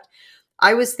intercept.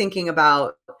 I was thinking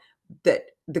about that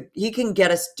he can get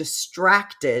us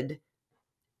distracted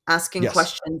asking Yes.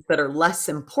 questions that are less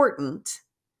important,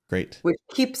 Great. which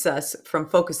keeps us from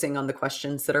focusing on the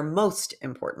questions that are most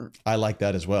important. I like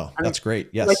that as well. That's great.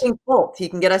 So I Yes. think both. He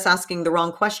can get us asking the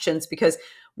wrong questions because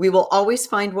we will always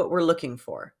find what we're looking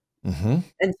for. Mm-hmm.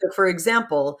 And so, for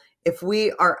example, if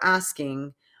we are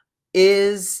asking,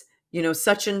 is,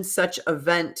 such and such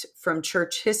event from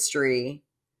church history,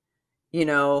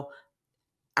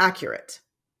 accurate?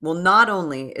 Well, not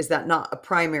only is that not a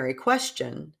primary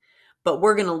question, but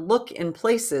we're going to look in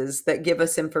places that give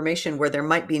us information where there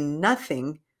might be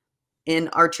nothing in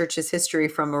our church's history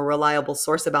from a reliable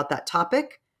source about that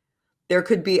topic. There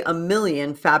could be a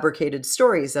million fabricated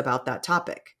stories about that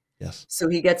topic. Yes. So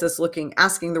he gets us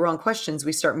asking the wrong questions.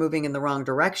 We start moving in the wrong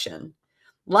direction.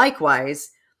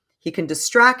 Likewise, he can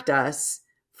distract us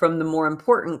from the more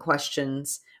important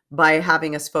questions by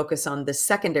having us focus on the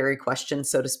secondary questions,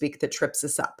 so to speak, that trips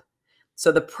us up.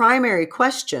 So the primary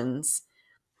questions,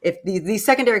 if these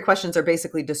secondary questions are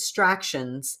basically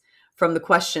distractions from the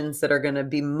questions that are going to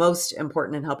be most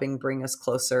important in helping bring us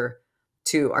closer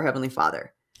to our Heavenly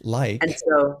Father. And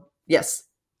so, yes.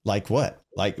 Like what?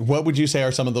 Like, what would you say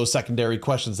are some of those secondary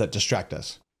questions that distract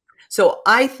us? So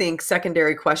I think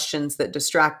secondary questions that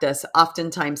distract us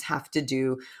oftentimes have to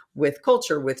do with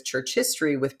culture, with church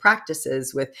history, with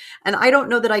practices, and I don't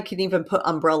know that I can even put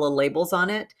umbrella labels on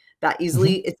it that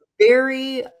easily. Mm-hmm. It's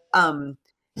very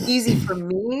easy for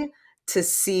me to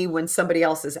see when somebody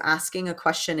else is asking a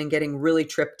question and getting really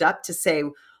tripped up to say,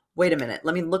 wait a minute,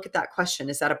 let me look at that question.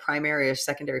 Is that a primary or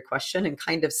secondary question? And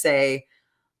kind of say,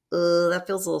 that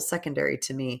feels a little secondary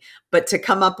to me. But to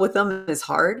come up with them is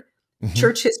hard. Mm-hmm.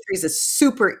 Church history is a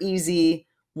super easy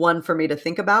one for me to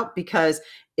think about, because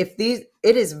it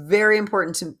is very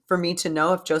important for me to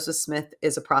know if Joseph Smith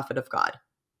is a prophet of God.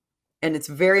 And it's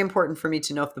very important for me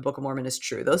to know if the Book of Mormon is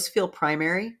true. Those feel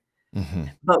primary. Mm-hmm.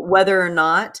 But whether or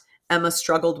not Emma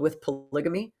struggled with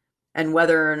polygamy, and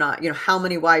whether or not, how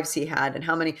many wives he had and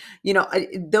how many,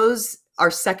 those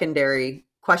are secondary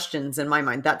questions in my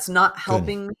mind. That's not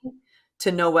helping me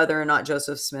to know whether or not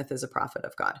Joseph Smith is a prophet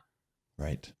of God.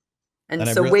 Right. And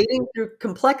so wading through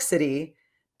complexity,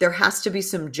 there has to be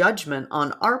some judgment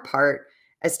on our part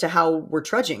as to how we're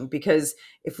trudging. Because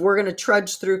if we're going to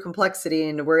trudge through complexity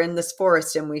and we're in this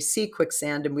forest and we see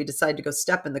quicksand and we decide to go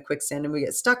step in the quicksand and we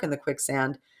get stuck in the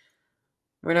quicksand,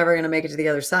 we're never going to make it to the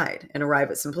other side and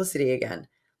arrive at simplicity again.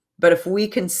 But if we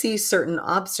can see certain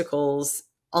obstacles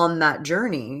on that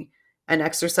journey and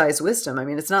exercise wisdom, I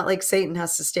mean, it's not like Satan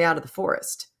has to stay out of the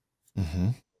forest, mm-hmm.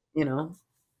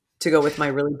 To go with my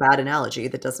really bad analogy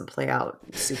that doesn't play out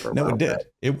super well. No, it did.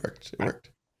 It worked. It worked.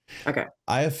 Okay.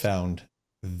 I have found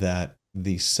that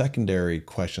the secondary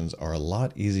questions are a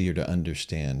lot easier to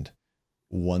understand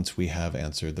once we have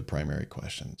answered the primary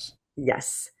questions.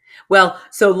 Yes. Well,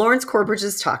 so Lawrence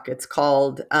Corbridge's talk, it's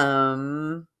called,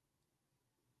 what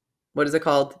is it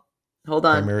called? Hold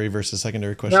on. Primary versus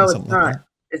secondary questions. No, it's not.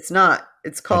 It's not.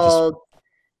 It's called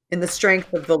In the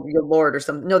Strength of the Lord or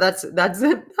something. No, that's it.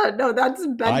 No, that's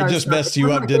Ben. I just messed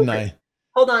you up, didn't I?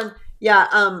 Hold on. Yeah.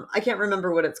 I can't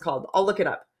remember what it's called. I'll look it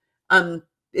up.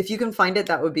 if you can find it,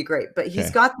 that would be great. But he's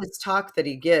Okay. got this talk that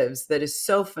he gives that is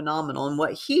so phenomenal. And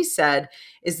what he said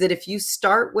is that if you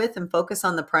start with and focus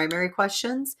on the primary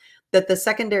questions, that the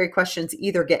secondary questions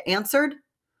either get answered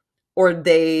or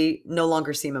they no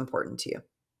longer seem important to you.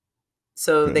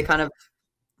 So they kind of,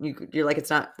 you're like, it's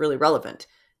not really relevant.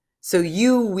 So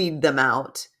you weed them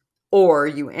out or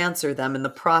you answer them in the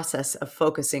process of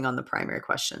focusing on the primary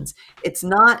questions. It's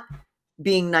not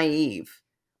being naive.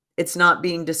 It's not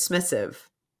being dismissive.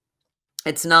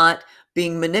 It's not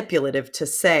being manipulative to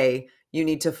say you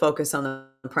need to focus on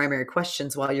the primary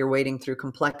questions while you're wading through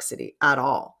complexity at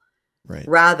all. Right.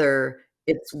 Rather,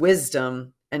 it's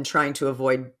wisdom and trying to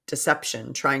avoid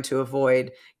deception, trying to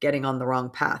avoid getting on the wrong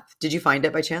path. Did you find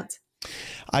it by chance?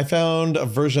 I found a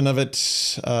version of it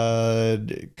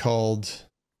called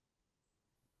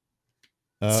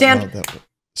Stand Forever.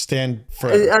 Stand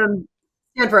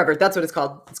Forever. That's what it's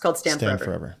called. It's called Stand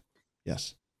Forever.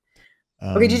 Yes.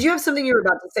 Okay. Did you have something you were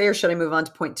about to say, or should I move on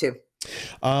to point 2?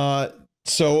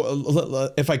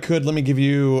 So if I could, let me give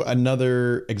you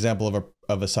another example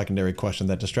of a secondary question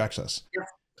that distracts us. Yes.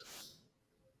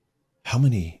 How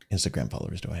many Instagram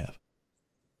followers do I have?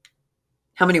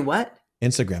 How many what?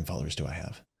 Instagram followers do I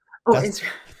have? Oh, Instagram.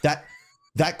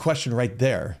 That question right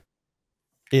there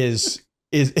is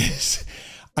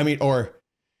I mean, or,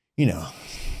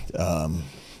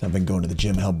 I've been going to the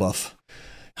gym. How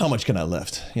much can I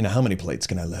lift? How many plates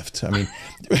can I lift? I mean,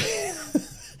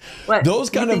 what? Those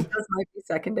kind of those might be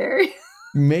secondary.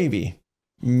 maybe.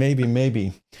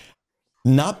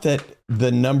 Not that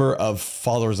the number of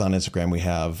followers on Instagram we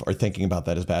have are thinking about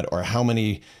that is bad, or how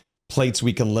many plates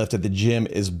we can lift at the gym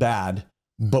is bad.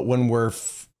 But when we're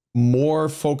more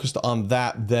focused on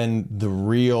that than the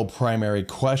real primary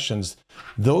questions,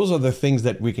 those are the things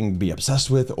that we can be obsessed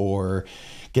with or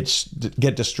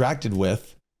get distracted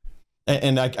with.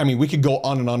 And I mean, we could go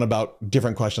on and on about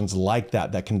different questions like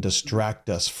that can distract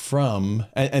us from,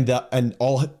 and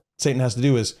all Satan has to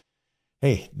do is,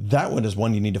 hey, that one is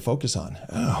one you need to focus on.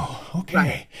 Oh,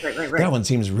 okay. Right. That one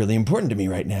seems really important to me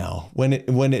right now, when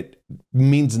it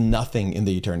means nothing in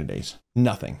the eternities.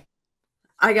 Nothing.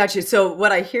 I got you. So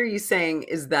what I hear you saying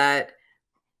is that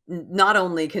not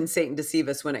only can Satan deceive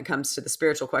us when it comes to the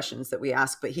spiritual questions that we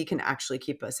ask, but he can actually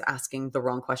keep us asking the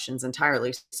wrong questions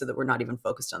entirely so that we're not even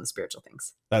focused on the spiritual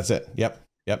things. That's it. Yep.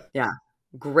 Yeah.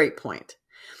 Great point.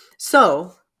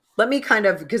 So let me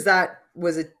because that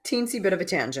was a teensy bit of a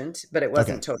tangent, but it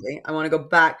wasn't totally. I want to go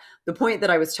back. The point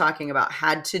that I was talking about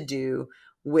had to do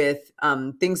with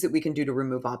things that we can do to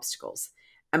remove obstacles.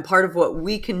 And part of what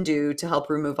we can do to help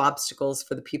remove obstacles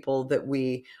for the people that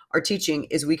we are teaching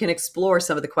is we can explore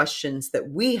some of the questions that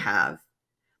we have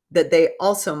that they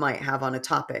also might have on a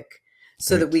topic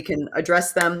so that we can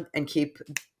address them and keep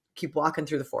walking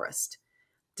through the forest.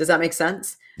 Does that make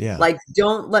sense? Yeah. Like,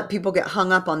 don't let people get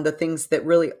hung up on the things that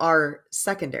really are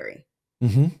secondary.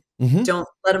 Mm-hmm. Don't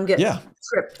let them get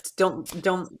tripped. Don't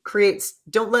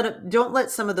let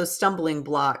some of those stumbling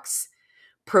blocks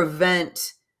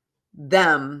prevent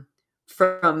them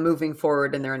from moving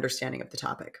forward in their understanding of the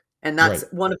topic. And that's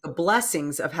one of the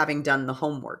blessings of having done the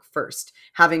homework first,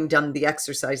 having done the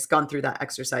exercise, gone through that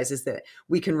exercise, is that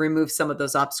we can remove some of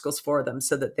those obstacles for them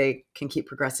so that they can keep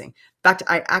progressing. In fact,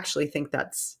 I actually think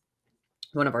that's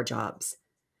one of our jobs.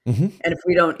 Mm-hmm. And if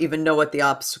we don't even know what the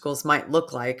obstacles might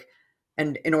look like,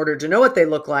 and in order to know what they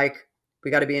look like, we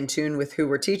got to be in tune with who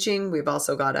we're teaching. We've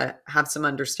also got to have some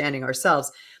understanding ourselves.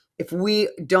 If we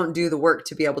don't do the work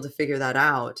to be able to figure that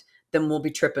out, then we'll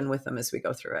be tripping with them as we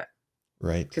go through it.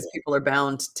 Right. Because people are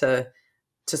bound to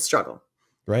struggle.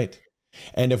 Right.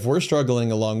 And if we're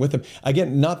struggling along with them,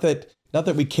 again, not that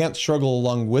we can't struggle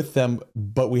along with them,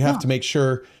 but we have to make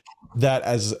sure that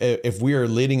if we are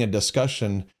leading a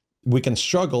discussion, we can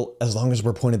struggle as long as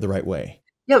we're pointed the right way.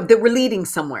 Yeah, that we're leading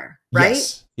somewhere,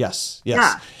 right? Yes.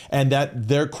 Yeah. And that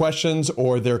their questions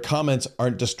or their comments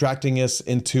aren't distracting us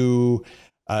into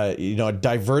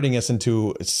diverting us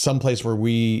into some place where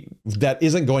that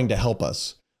isn't going to help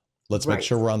us. Let's make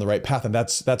sure we're on the right path. And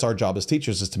that's our job as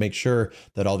teachers, is to make sure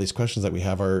that all these questions that we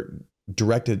have are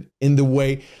directed in the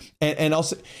way. And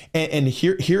also, and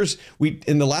here's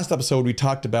in the last episode, we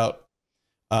talked about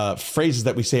phrases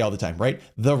that we say all the time, right?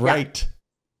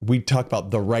 We talk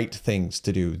about the right things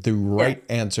to do, the right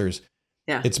answers.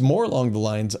 Yeah. It's more along the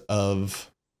lines of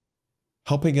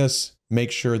helping us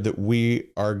make sure that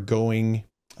we are going,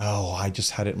 I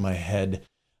just had it in my head,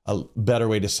 a better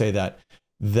way to say that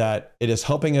it is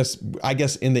helping us, I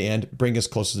guess, in the end, bring us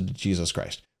closer to Jesus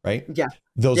Christ, right? Yeah.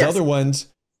 Those other ones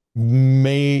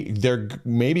may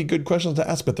be good questions to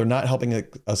ask, but they're not helping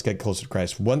us get closer to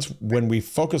Christ. When we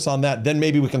focus on that, then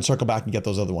maybe we can circle back and get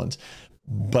those other ones.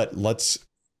 But let's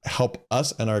help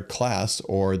us and our class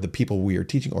or the people we are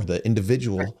teaching or the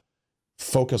individual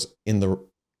focus in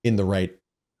the right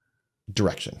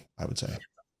direction, I would say.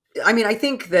 I mean, I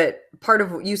think that part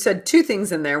of what you said, two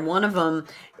things in there. One of them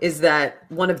is that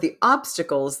one of the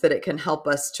obstacles that it can help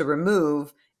us to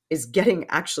remove is getting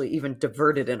actually even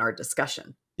diverted in our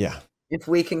discussion. Yeah. If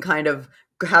we can kind of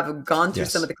have gone through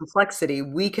some Yes. of the complexity,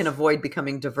 we can avoid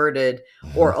becoming diverted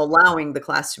or Mhm. allowing the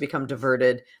class to become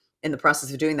diverted in the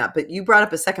process of doing that. But you brought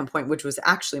up a second point, which was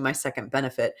actually my second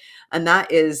benefit. And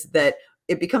that is that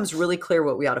it becomes really clear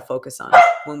what we ought to focus on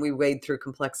when we wade through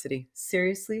complexity.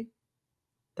 Seriously?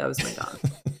 That was my dog.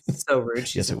 So rude.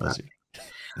 She's Yes, it was. interrupting.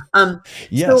 So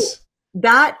Yes.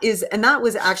 that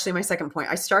was actually my second point.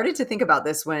 I started to think about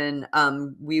this when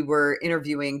we were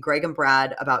interviewing Greg and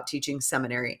Brad about teaching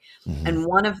seminary. Mhm. And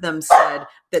one of them said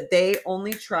that they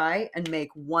only try and make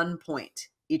 1 point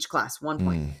each class, 1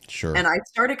 point. Sure. And I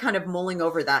started kind of mulling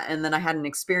over that. And then I had an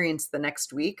experience the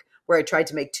next week where I tried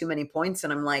to make too many points.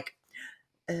 And I'm like,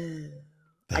 oh,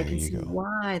 I There can you see go.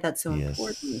 why that's so Yes.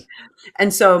 important.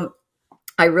 And so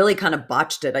I really kind of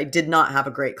botched it. I did not have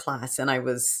a great class and I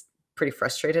was pretty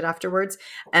frustrated afterwards.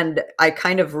 And I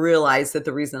kind of realized that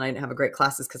the reason I didn't have a great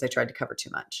class is because I tried to cover too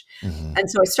much. Mhm.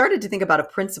 And so I started to think about a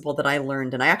principle that I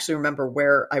learned. And I actually remember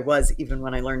where I was even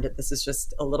when I learned it. This is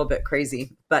just a little bit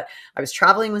crazy. But I was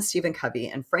traveling with Stephen Covey,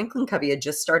 and Franklin Covey had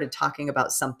just started talking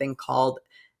about something called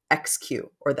XQ,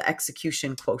 or the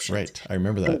execution quotient. Right. I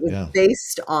remember And that. it was Yeah.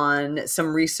 based on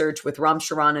some research with Ram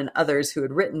Charan and others who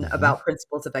had written Mhm. about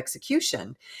principles of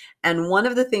execution. And one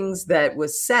of the things that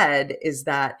was said is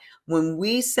that when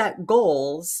we set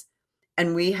goals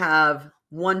and we have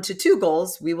 1 to 2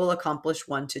 goals, we will accomplish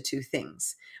 1 to 2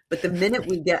 things. But the minute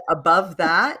we get above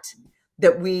that,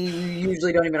 that we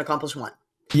usually don't even accomplish 1.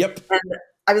 Yep. And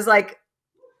I was like,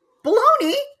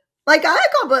 baloney. Like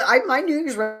my New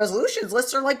Year's resolutions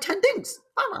lists are like 10 things.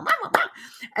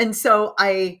 And so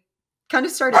I kind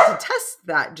of started to test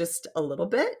that just a little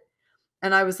bit.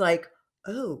 And I was like,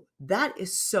 oh, that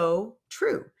is so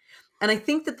true. And I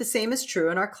think that the same is true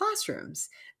in our classrooms,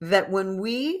 that when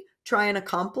we try and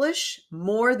accomplish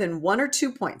more than 1 or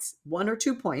 2 points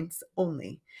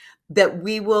only, that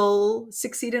we will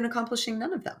succeed in accomplishing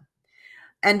none of them.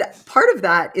 And part of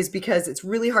that is because it's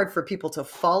really hard for people to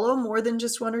follow more than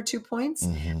just 1 or 2 points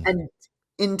Mhm. and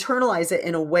internalize it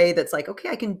in a way that's like, okay,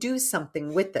 I can do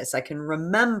something with this. I can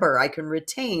remember, I can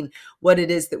retain what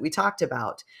it is that we talked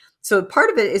about. So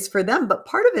part of it is for them, but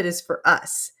part of it is for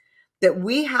us, that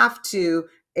we have to,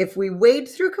 if we wade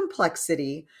through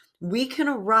complexity, we can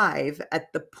arrive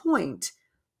at the point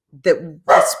that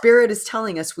the Spirit is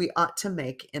telling us we ought to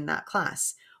make in that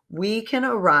class. We can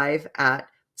arrive at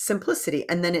simplicity.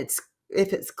 And then if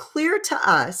it's clear to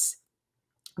us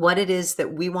what it is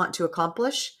that we want to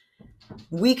accomplish,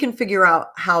 we can figure out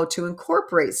how to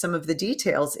incorporate some of the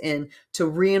details in to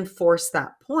reinforce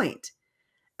that point.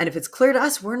 And if it's clear to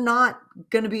us, we're not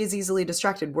going to be as easily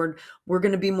distracted. We're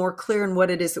going to be more clear in what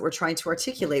it is that we're trying to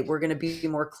articulate. We're going to be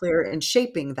more clear in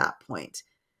shaping that point.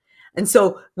 And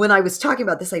so when I was talking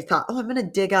about this, I thought, oh, I'm going to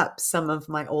dig up some of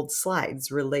my old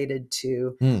slides related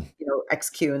to, Mm.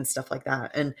 XQ and stuff like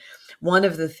that. And one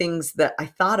of the things that I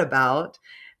thought about,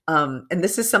 and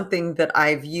this is something that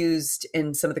I've used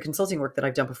in some of the consulting work that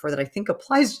I've done before that I think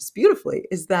applies just beautifully,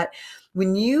 is that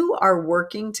when you are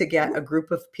working to get a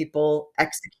group of people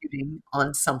executing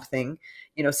on something,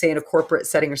 say in a corporate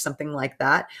setting or something like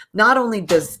that, not only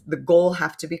does the goal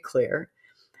have to be clear,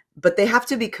 but they have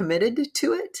to be committed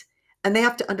to it. And they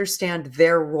have to understand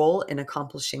their role in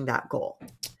accomplishing that goal.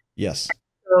 Yes.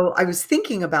 So I was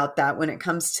thinking about that when it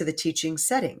comes to the teaching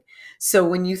setting. So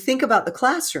when you think about the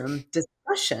classroom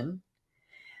discussion,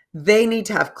 they need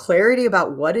to have clarity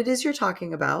about what it is you're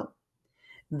talking about.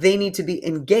 They need to be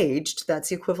engaged. That's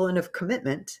the equivalent of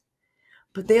commitment.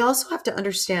 But they also have to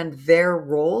understand their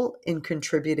role in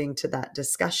contributing to that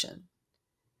discussion.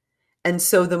 And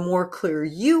so the more clear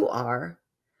you are,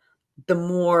 the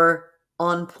more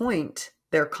on point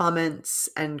their comments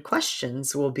and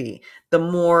questions will be, the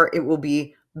more it will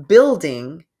be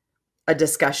building a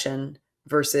discussion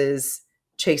versus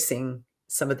chasing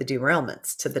some of the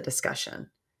derailments to the discussion.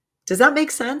 Does that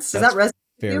make sense? Does That's that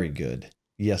resonate with very you? good.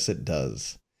 Yes, it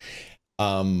does.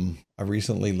 I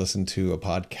recently listened to a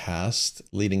podcast,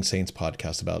 Leading Saints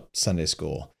podcast, about Sunday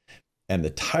school. And the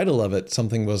title of it,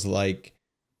 something was like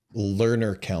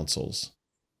learner councils.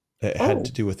 It had Oh,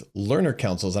 to do with learner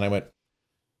councils. And I went,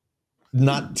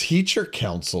 not teacher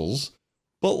councils,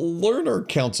 but learner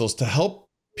councils to help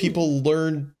people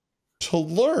learn to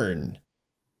learn.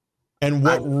 And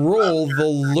I what role the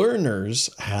learners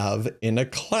have in a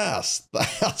class.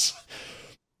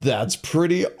 That's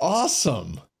pretty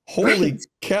awesome. Holy Right.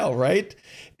 cow, right?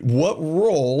 What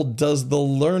role does the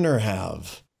learner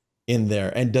have in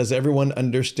there? And does everyone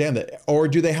understand that? Or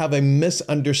do they have a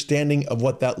misunderstanding of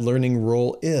what that learning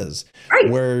role is?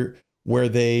 Right. Where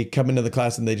they come into the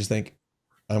class and they just think,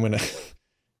 I'm going to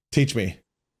teach me,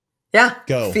 Yeah.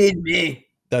 go. Feed me.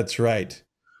 That's right.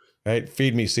 Right.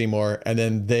 Feed me, Seymour. And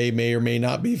then they may or may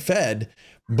not be fed,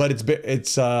 but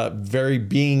it's very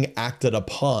being acted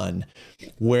upon,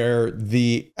 where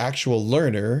the actual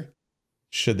learner,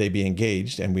 should they be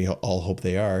engaged, and we all hope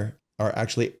they are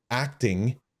actually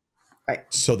acting Right.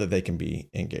 so that they can be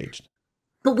engaged.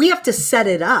 But we have to set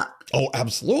it up. Oh,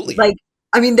 absolutely. Like,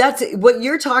 I mean, that's what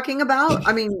you're talking about.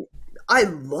 I mean, I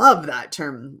love that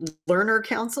term, learner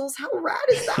councils. How rad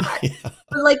is that? Yeah.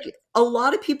 But like, a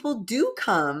lot of people do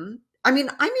come. I mean,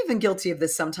 I'm even guilty of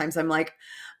this sometimes. I'm like,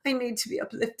 I need to be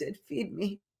uplifted, feed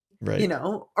me, Right.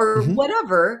 or Mhm.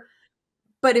 whatever.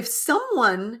 But if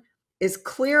someone is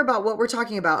clear about what we're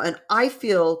talking about and I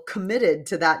feel committed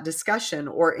to that discussion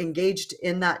or engaged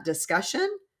in that discussion,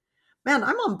 man,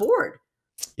 I'm on board.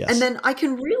 And Yes. then I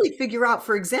can really figure out,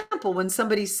 for example, when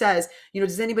somebody says,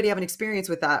 does anybody have an experience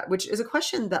with that? Which is a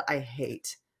question that I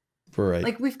hate. Right.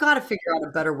 Like, we've got to figure out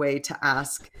a better way to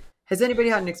ask, has anybody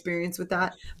had an experience with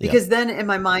that? Yeah. Because then in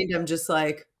my mind, I'm just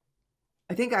like,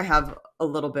 I think I have a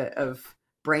little bit of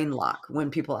brain lock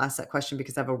when people ask that question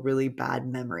because I have a really bad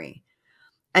memory.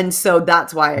 And so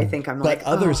that's why I think I'm But like,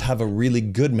 others oh, have a really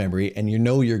good memory, and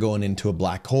you're going into a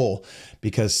black hole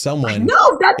because someone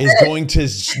no, that's is it. going to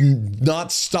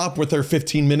not stop with their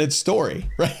 15-minute story,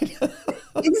 right?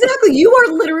 Exactly. You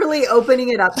are literally opening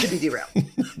it up to be derailed.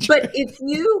 But if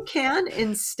you can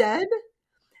instead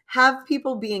have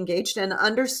people be engaged and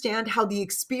understand how the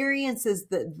experiences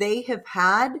that they have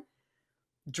had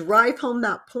drive home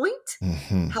that point,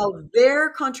 Mhm. how their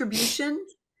contribution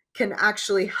can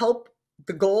actually help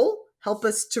the goal, help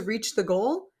us to reach the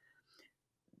goal,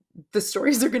 the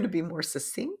stories are going to be more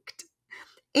succinct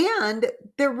and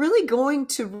they're really going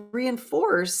to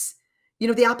reinforce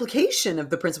the application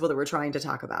of the principle that we're trying to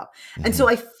talk about. And so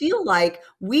Mhm. I feel like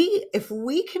if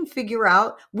we can figure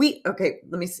out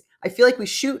I feel like we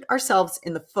shoot ourselves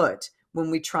in the foot when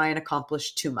we try and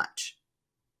accomplish too much.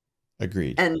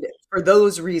 Agreed. And for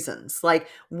those reasons, like,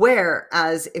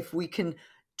 whereas if we can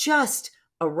just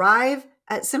arrive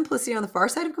at simplicity on the far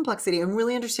side of complexity and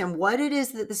really understand what it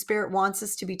is that the Spirit wants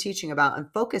us to be teaching about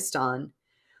and focused on,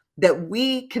 that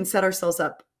we can set ourselves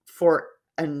up for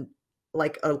a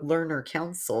learner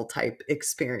council type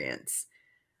experience.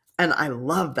 And I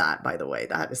love that, by the way.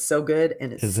 That is so good.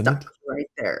 And it's Isn't it? stuck right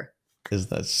there. Is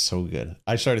that so good?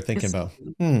 I started thinking It's, about,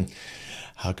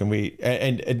 how can we,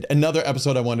 and another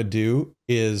episode I want to do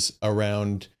is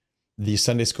around the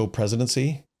Sunday School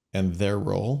presidency and their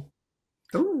role,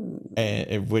 ooh,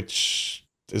 and which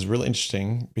is really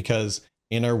interesting because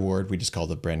in our ward, we just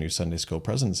called it brand new Sunday School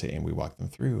presidency, and we walked them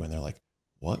through and they're like,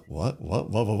 what?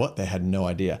 They had no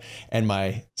idea. And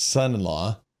my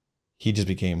son-in-law, he just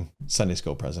became Sunday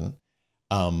School president.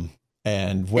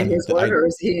 And in when his word, or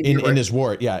is he in your in word? his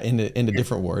ward, yeah, in a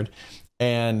different ward.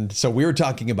 And so we were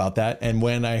talking about that. And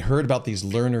when I heard about these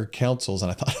learner councils,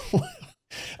 and I thought,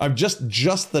 I'm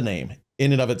just the name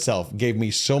in and of itself gave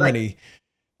me so Right. many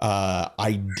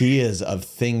ideas of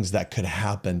things that could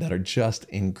happen that are just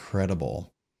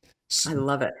incredible. I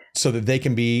love it. So that they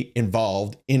can be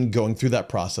involved in going through that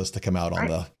process to come out on Right.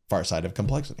 the far side of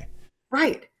complexity.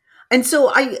 Right. And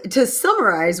so to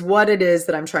summarize what it is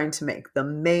that I'm trying to make, the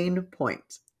main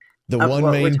point The of one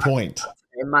what we're main talking point. about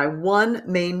today, my one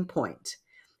main point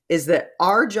is that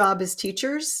our job as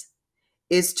teachers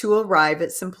is to arrive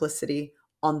at simplicity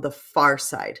on the far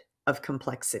side of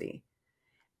complexity.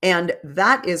 And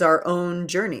that is our own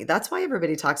journey. That's why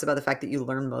everybody talks about the fact that you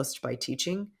learn most by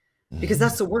teaching, because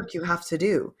that's the work you have to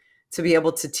do to be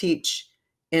able to teach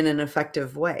in an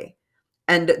effective way.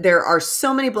 And there are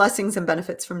so many blessings and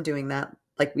benefits from doing that.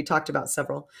 Like we talked about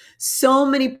several, so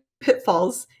many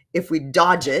pitfalls if we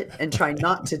dodge it and try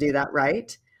not to do that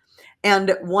right.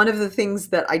 And one of the things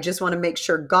that I just want to make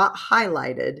sure got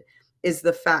highlighted is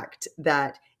the fact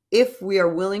that if we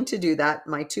are willing to do that,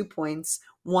 my 2 points,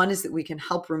 one is that we can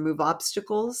help remove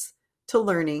obstacles to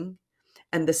learning.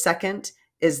 And the second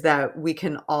is that we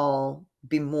can all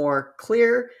be more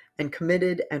clear and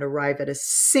committed and arrive at a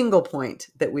single point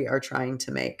that we are trying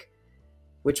to make,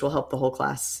 which will help the whole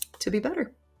class to be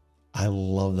better. I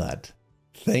love that.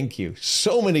 Thank you.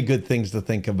 So many good things to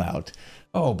think about.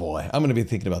 Oh boy, I'm going to be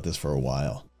thinking about this for a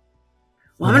while.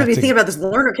 Well, I'm going to be thinking about this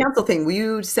learner council thing. Will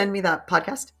you send me that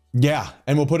podcast? Yeah,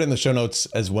 and we'll put it in the show notes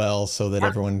as well so that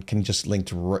everyone can just link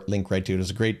right to it. It was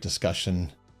a great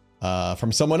discussion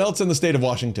from someone else in the state of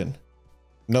Washington.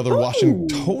 Another Ooh.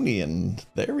 Washingtonian.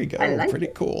 There we go. I like Pretty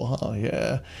it. cool, huh?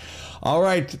 Yeah. All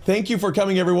right. Thank you for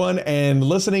coming, everyone, and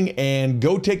listening. And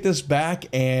go take this back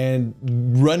and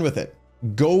run with it.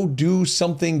 Go do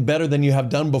something better than you have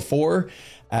done before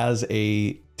as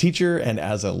a teacher and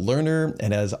as a learner.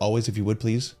 And as always, if you would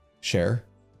please share,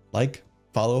 like,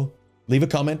 follow, leave a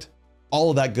comment. All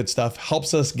of that good stuff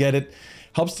helps us get it,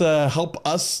 help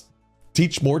us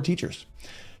teach more teachers.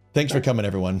 Thanks for coming,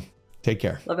 everyone. Take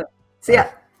care. Love it. See ya.